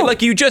 No. Right?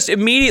 Like you just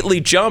immediately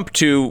jump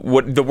to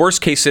what the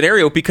worst case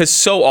scenario because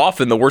so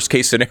often the worst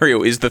case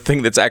scenario is the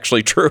thing that's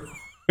actually true.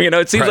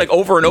 It seems like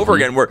over and over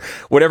again where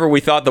whatever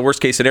we thought the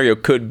worst case scenario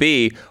could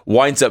be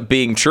winds up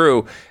being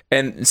true.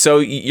 And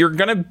so that's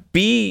going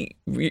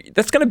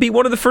to be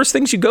one of the first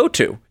things you go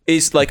to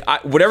is like,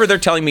 whatever they're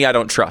telling me, I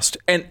don't trust.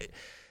 And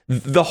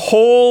the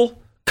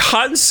whole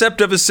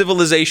concept of a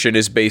civilization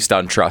is based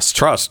on trust.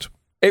 Trust.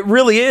 It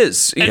really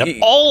is. And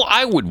all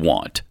I would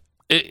want,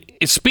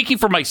 speaking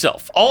for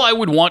myself, all I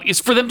would want is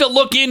for them to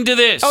look into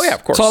this. Oh, yeah,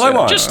 of course. That's all I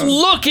want. Just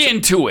look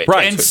into it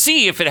and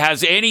see if it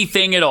has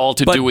anything at all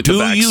to do with the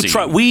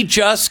vaccine. We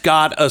just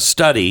got a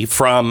study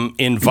from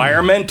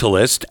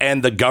environmentalists,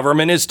 and the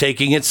government is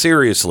taking it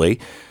seriously,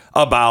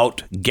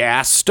 about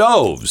gas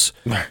stoves.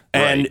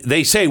 And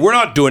they say, we're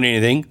not doing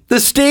anything. The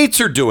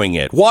states are doing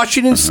it.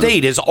 Washington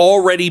State has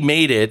already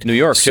made it. New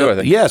York, too, I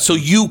think. Yeah, so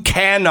you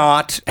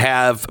cannot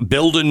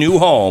build a new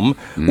home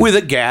with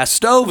a gas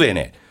stove in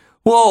it.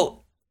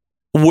 Well,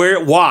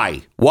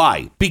 why?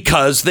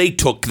 Because they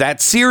took that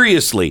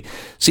seriously.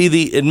 See,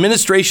 the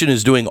administration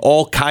is doing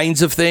all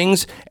kinds of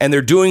things, and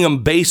they're doing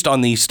them based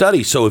on these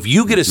studies. So if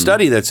you get a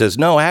study that says,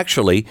 no,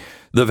 actually,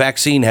 the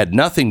vaccine had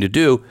nothing to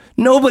do,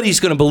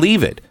 nobody's going to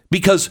believe it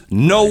because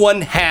no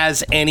one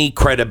has any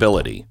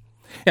credibility.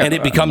 Yeah, and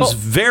it becomes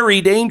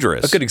very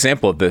dangerous. A good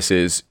example of this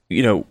is,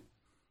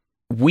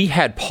 we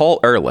had Paul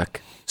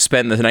Ehrlich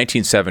spent the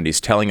 1970s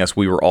telling us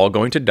we were all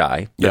going to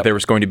die, that there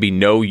was going to be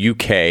no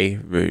UK,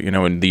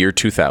 in the year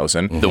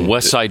 2000. The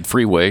West Side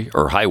Freeway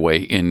or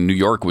Highway in New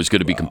York was going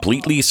to be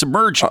completely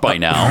submerged by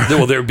now.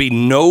 Well, there'd be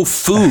no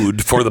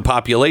food for the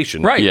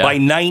population by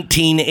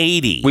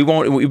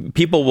 1980.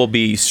 People will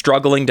be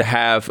struggling to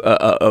have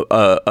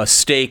a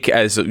steak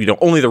as,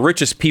 only the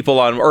richest people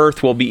on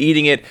earth will be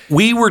eating it.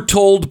 We were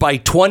told by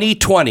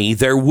 2020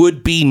 there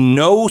would be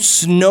no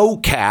snow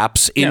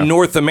caps in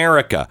North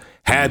America.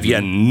 Have you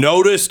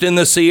noticed in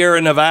the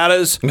Sierra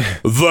Nevadas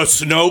the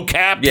snow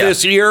cap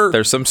this year?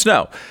 There's some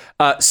snow.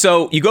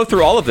 So you go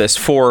through all of this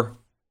for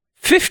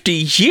 50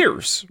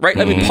 years, right?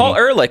 I mean, Paul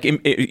Ehrlich,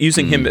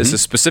 using him as a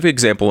specific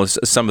example of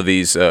some of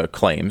these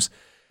claims,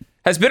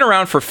 has been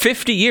around for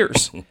 50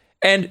 years.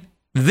 And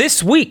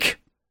this week,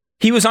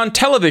 he was on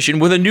television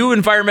with a new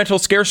environmental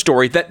scare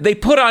story that they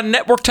put on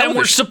network television. And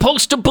we're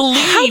supposed to believe.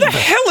 How the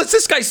hell is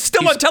this guy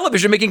still on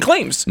television making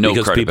claims? No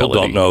because credibility.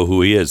 People don't know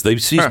who he is.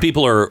 These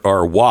people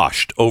are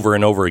washed over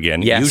and over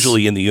again,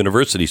 usually in the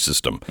university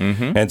system.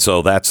 And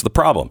so that's the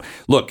problem.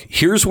 Look,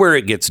 here's where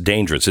it gets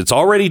dangerous. It's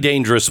already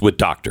dangerous with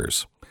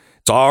doctors.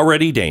 It's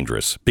already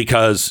dangerous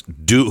because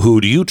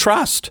who do you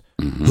trust?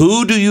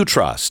 Who do you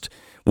trust?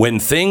 When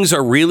things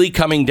are really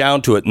coming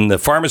down to it and the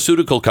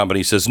pharmaceutical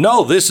company says,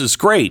 no, this is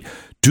great.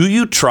 Do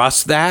you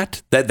trust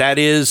that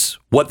is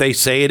what they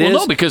say it is?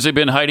 Well, no, because they've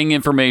been hiding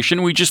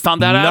information. We just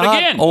found that out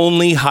again. Not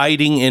only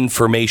hiding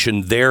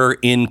information, they're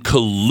in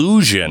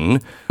collusion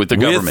with the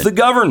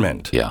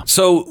government. Yeah.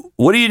 So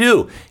what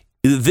do?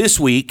 This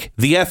week,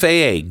 the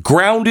FAA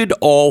grounded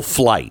all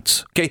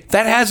flights. Okay,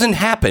 that hasn't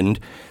happened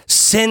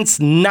since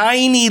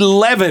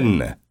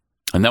 9/11.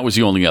 And that was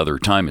the only other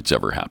time it's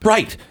ever happened.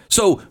 Right.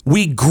 So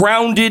we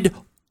grounded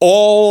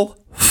all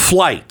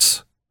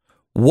flights.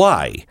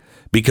 Why?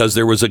 Because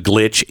there was a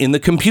glitch in the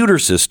computer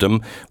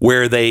system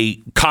where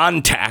they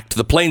contact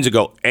the planes and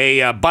go,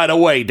 hey, by the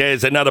way,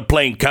 there's another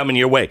plane coming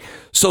your way.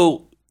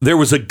 So there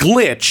was a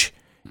glitch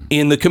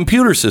in the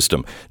computer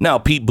system. Now,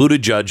 Pete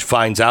Buttigieg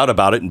finds out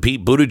about it, and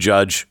Pete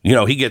Buttigieg,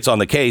 he gets on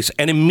the case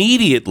and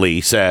immediately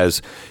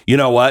says, you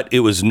know what? It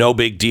was no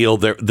big deal.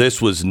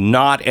 This was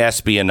not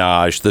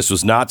espionage. This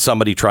was not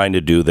somebody trying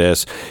to do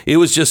this. It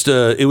was just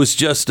a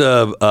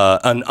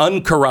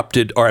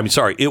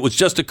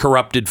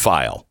corrupted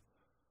file.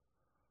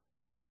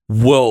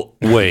 Well,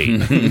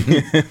 wait,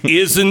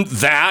 isn't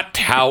that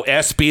how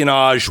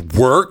espionage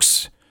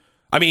works?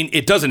 I mean,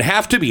 it doesn't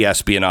have to be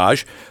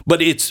espionage,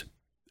 but it's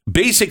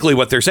basically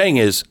what they're saying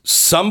is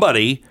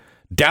somebody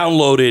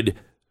downloaded,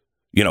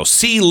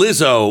 see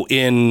Lizzo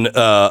in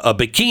a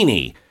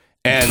bikini,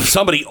 and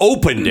somebody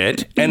opened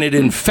it and it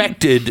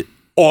infected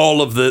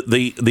all of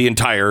the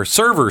entire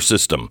server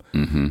system.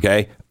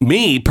 Okay.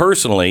 Me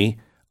personally,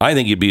 I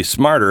think you'd be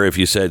smarter if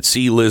you said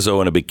see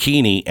Lizzo in a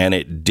bikini and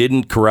it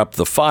didn't corrupt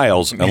the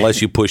files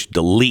unless you push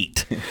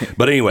delete.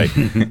 But anyway,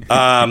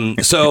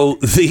 so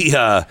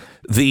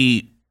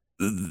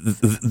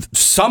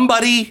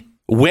somebody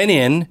went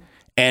in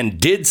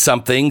and did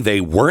something they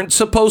weren't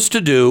supposed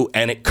to do,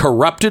 and it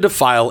corrupted a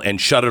file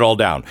and shut it all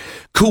down.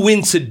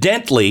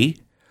 Coincidentally,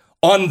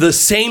 on the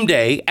same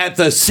day, at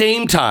the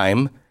same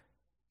time,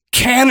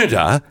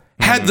 Canada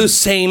had the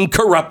same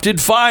corrupted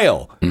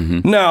file.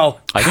 Now,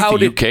 I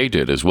think the UK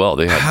did as well.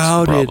 They had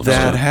how some did problems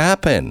that too.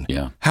 happen?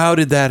 Yeah. How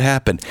did that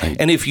happen?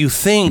 And if you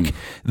think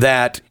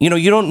that, you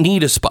don't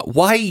need a spy,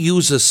 why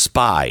use a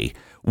spy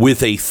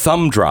with a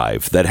thumb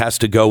drive that has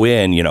to go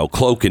in,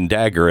 cloak and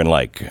dagger and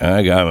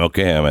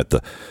I'm at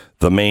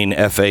the main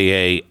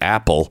FAA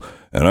Apple,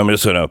 and I'm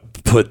just going to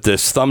put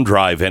this thumb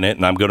drive in it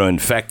and I'm going to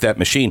infect that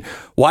machine.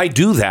 Why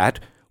do that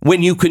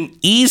when you can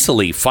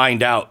easily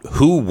find out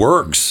who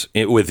works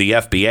with the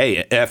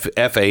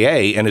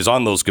FAA and is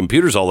on those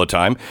computers all the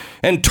time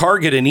and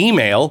target an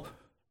email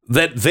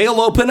that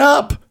they'll open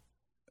up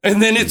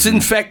and then it's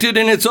infected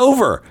and it's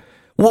over?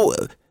 Well,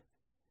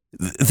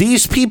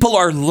 these people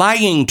are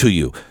lying to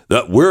you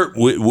that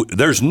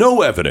there's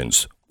no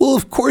evidence. Well,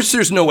 of course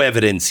there's no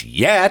evidence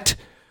yet.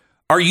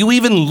 Are you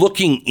even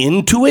looking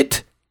into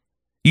it?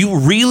 You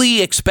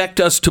really expect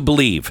us to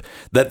believe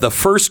that the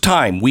first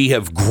time we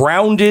have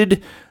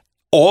grounded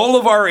all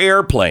of our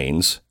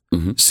airplanes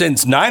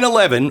since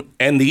 9/11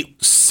 and the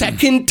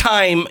second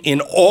time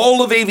in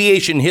all of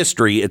aviation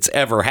history it's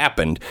ever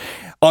happened,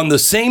 on the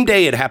same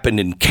day it happened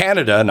in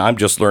Canada, and I'm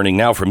just learning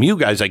now from you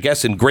guys, I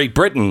guess in Great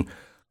Britain.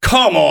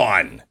 Come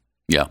on.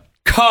 Yeah.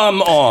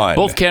 Come on.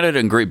 Both Canada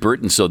and Great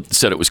Britain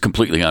said it was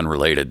completely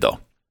unrelated, though.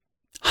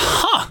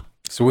 Huh.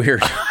 It's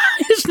weird.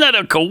 Isn't that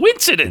a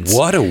coincidence?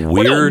 What a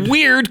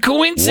weird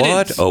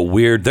coincidence.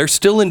 They're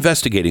still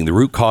investigating the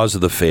root cause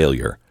of the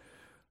failure.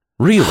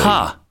 Really?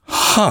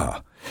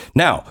 Huh.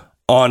 Now,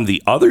 on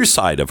the other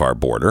side of our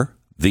border,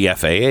 the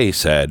FAA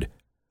said,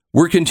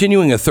 we're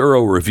continuing a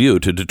thorough review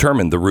to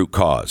determine the root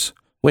cause.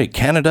 Wait,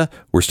 Canada,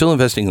 we're still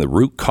investigating the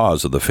root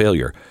cause of the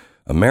failure.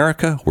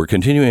 America, we're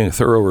continuing a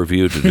thorough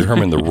review to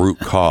determine the root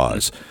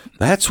cause.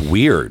 That's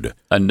weird.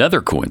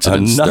 Another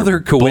coincidence. They're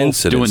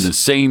both doing the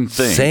same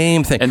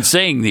thing. And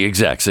saying the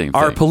exact same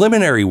thing. Our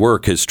preliminary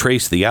work has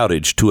traced the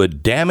outage to a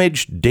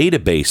damaged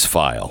database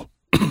file.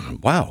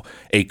 Wow.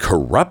 A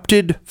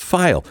corrupted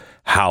file.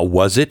 How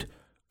was it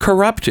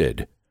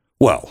corrupted?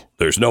 Well,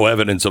 there's no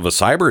evidence of a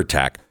cyber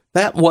attack.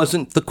 That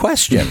wasn't the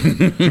question.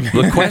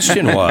 The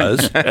question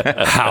was,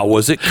 how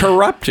was it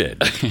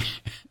corrupted?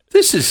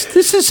 This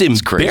is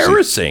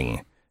embarrassing.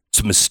 Crazy. It's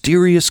a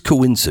mysterious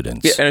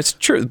coincidence. Yeah, and it's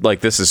true.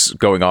 Like, this is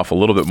going off a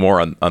little bit more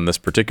on this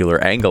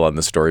particular angle on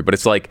the story, but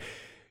it's like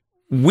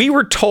we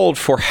were told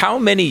for how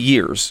many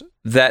years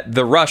that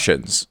the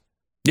Russians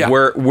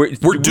were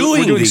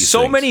doing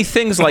so many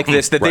things like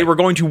this that they were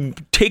going to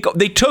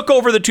they took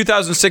over the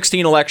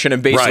 2016 election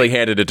and basically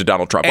handed it to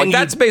Donald Trump. And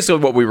that's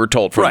basically what we were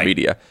told from the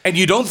media. And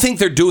you don't think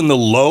they're doing the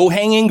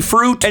low-hanging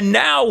fruit? And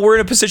now we're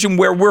in a position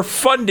where we're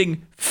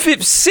funding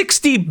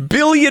 $60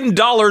 billion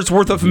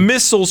worth of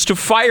missiles to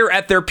fire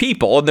at their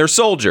people and their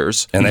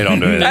soldiers. And they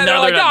don't do it. And they're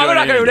like, no, we're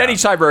not going to do any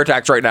cyber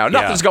attacks right now.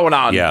 Nothing's going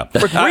on. Yeah.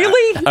 Like,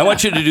 really? I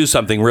want you to do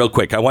something real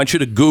quick. I want you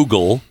to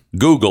Google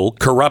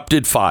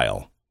corrupted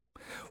file.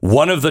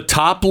 One of the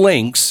top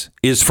links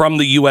is from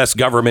the U.S.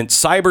 government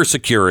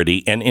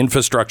Cybersecurity and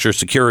Infrastructure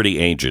Security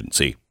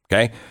Agency.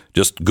 Okay?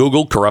 Just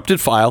Google corrupted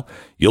file.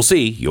 You'll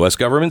see U.S.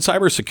 government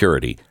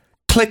cybersecurity.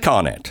 Click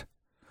on it.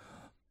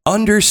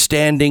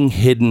 Understanding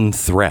hidden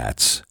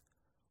threats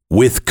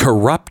with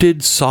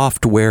corrupted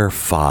software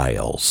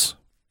files.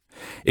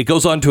 It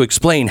goes on to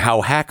explain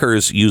how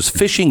hackers use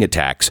phishing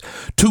attacks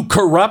to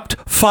corrupt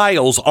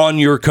files on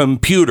your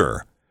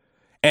computer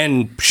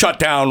and shut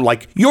down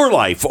like your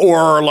life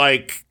or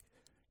like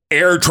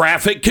air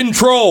traffic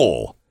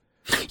control.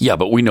 Yeah,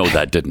 but we know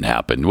that didn't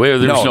happen.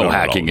 There's no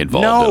hacking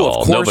involved at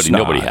all. Of course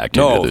Nobody hacked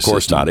into No, the of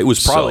course system. not. It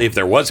was probably, if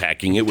there was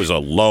hacking, it was a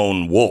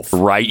lone wolf.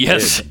 Right,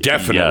 yes.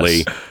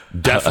 Definitely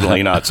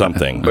not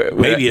something.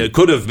 Maybe it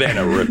could have been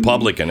a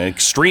Republican, an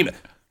extreme.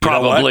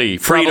 Probably a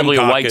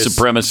white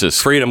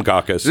supremacist. Freedom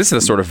Caucus. This is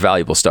the sort of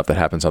valuable stuff that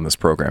happens on this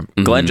program.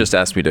 Glenn just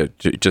asked me to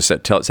just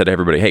said to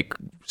everybody, hey,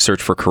 search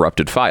for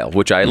corrupted file,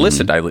 which I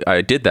listened.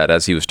 I did that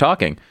as he was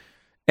talking.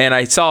 And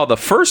I saw the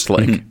first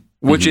link,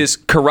 which is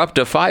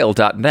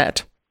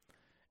corruptafile.net.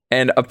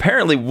 And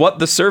apparently what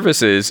the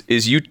service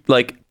is you,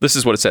 like, this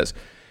is what it says.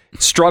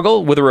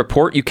 Struggle with a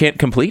report you can't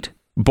complete?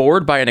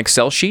 Bored by an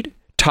Excel sheet?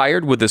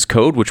 Tired with this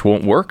code which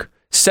won't work?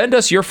 Send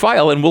us your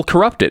file and we'll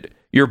corrupt it.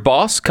 Your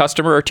boss,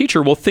 customer, or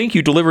teacher will think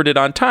you delivered it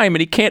on time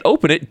and he can't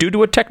open it due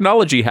to a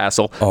technology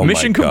hassle.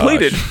 Mission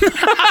completed.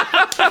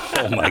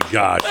 Oh, my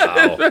gosh.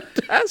 Wow.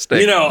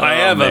 Fantastic. I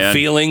have a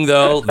feeling,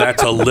 though,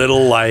 that's a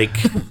little like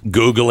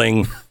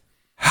Googling,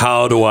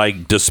 how do I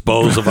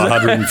dispose of a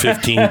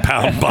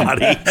 115-pound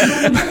body?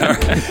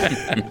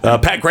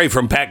 Pat Gray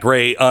from Pat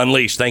Gray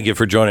Unleashed. Thank you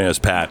for joining us,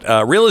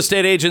 Pat. Real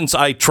estate agents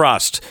I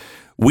trust.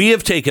 We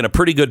have taken a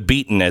pretty good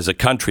beating as a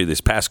country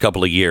this past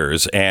couple of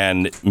years,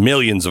 and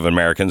millions of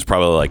Americans,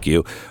 probably like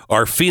you,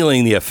 are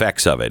feeling the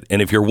effects of it.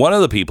 And if you're one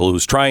of the people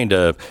who's trying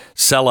to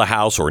sell a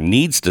house or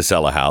needs to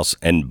sell a house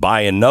and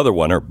buy another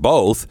one or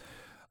both,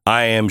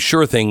 I am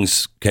sure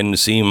things can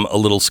seem a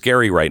little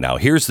scary right now.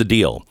 Here's the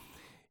deal.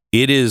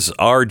 It is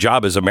our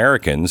job as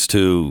Americans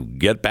to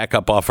get back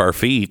up off our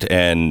feet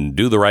and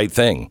do the right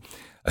thing.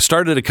 I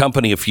started a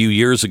company a few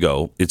years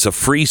ago. It's a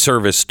free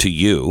service to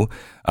you.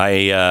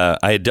 I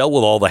had dealt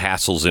with all the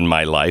hassles in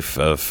my life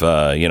of,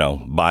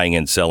 buying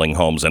and selling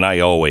homes. And I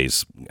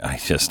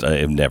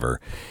have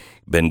never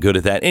been good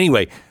at that.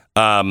 Anyway,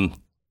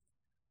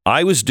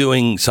 I was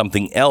doing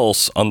something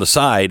else on the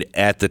side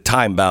at the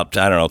time, about,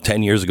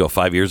 10 years ago,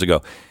 5 years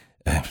ago.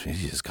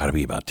 It's got to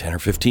be about 10 or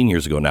 15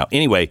 years ago now.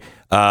 Anyway,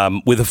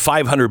 with the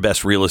 500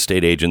 best real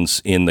estate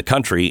agents in the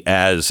country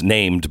as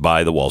named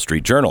by the Wall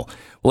Street Journal.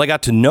 Well, I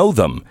got to know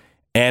them,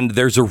 and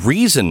there's a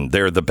reason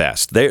they're the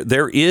best.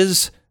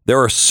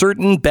 There are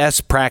certain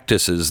best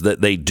practices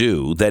that they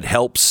do that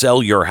help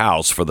sell your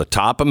house for the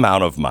top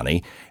amount of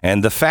money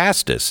and the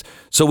fastest.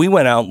 So we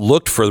went out and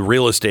looked for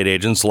real estate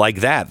agents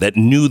like that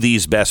knew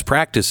these best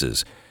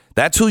practices.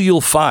 That's who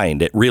you'll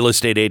find at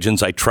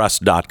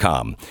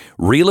realestateagentsitrust.com.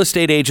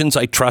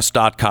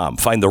 Realestateagentsitrust.com.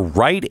 Find the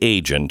right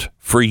agent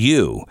for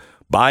you.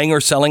 Buying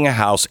or selling a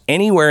house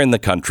anywhere in the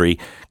country.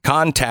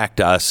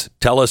 Contact us.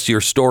 Tell us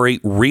your story.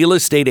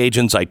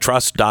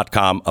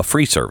 Realestateagentsitrust.com. A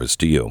free service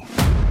to you.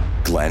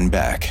 Glenn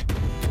Beck.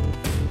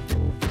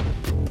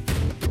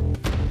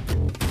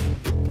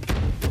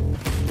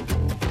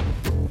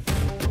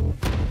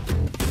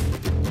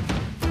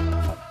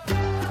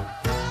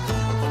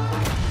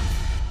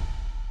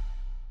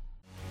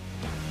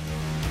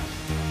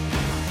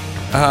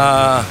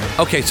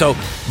 Okay, so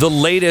the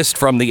latest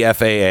from the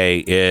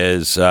FAA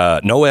is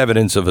no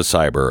evidence of a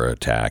cyber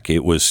attack.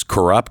 It was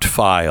corrupt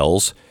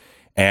files,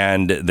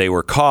 and they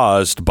were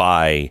caused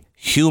by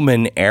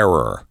human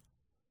error.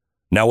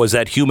 Now, was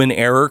that human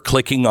error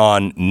clicking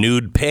on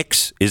nude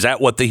pics? Is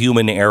that what the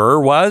human error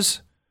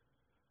was?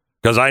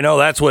 Because I know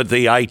that's what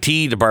the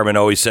IT department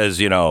always says,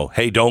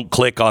 hey, don't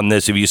click on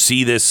this. If you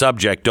see this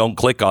subject, don't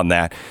click on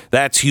that.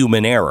 That's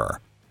human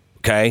error,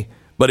 okay?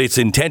 But it's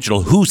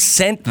intentional. Who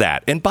sent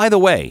that? And by the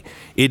way,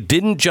 it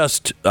didn't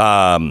just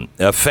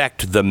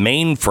affect the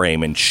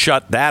mainframe and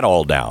shut that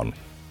all down.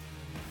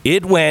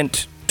 It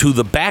went to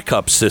the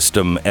backup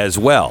system as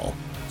well.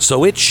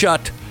 So it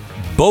shut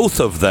both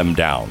of them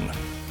down.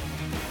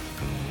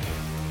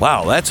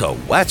 Wow, that's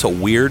a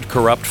weird,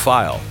 corrupt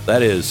file.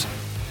 That is,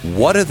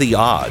 what are the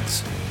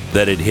odds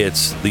that it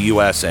hits the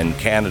U.S. and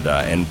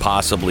Canada and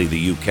possibly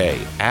the UK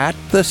at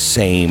the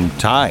same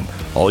time?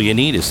 All you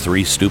need is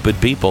 3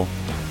 stupid people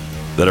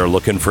that are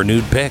looking for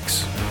nude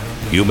pics.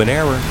 Human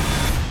error.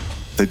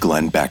 The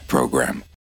Glenn Beck Program.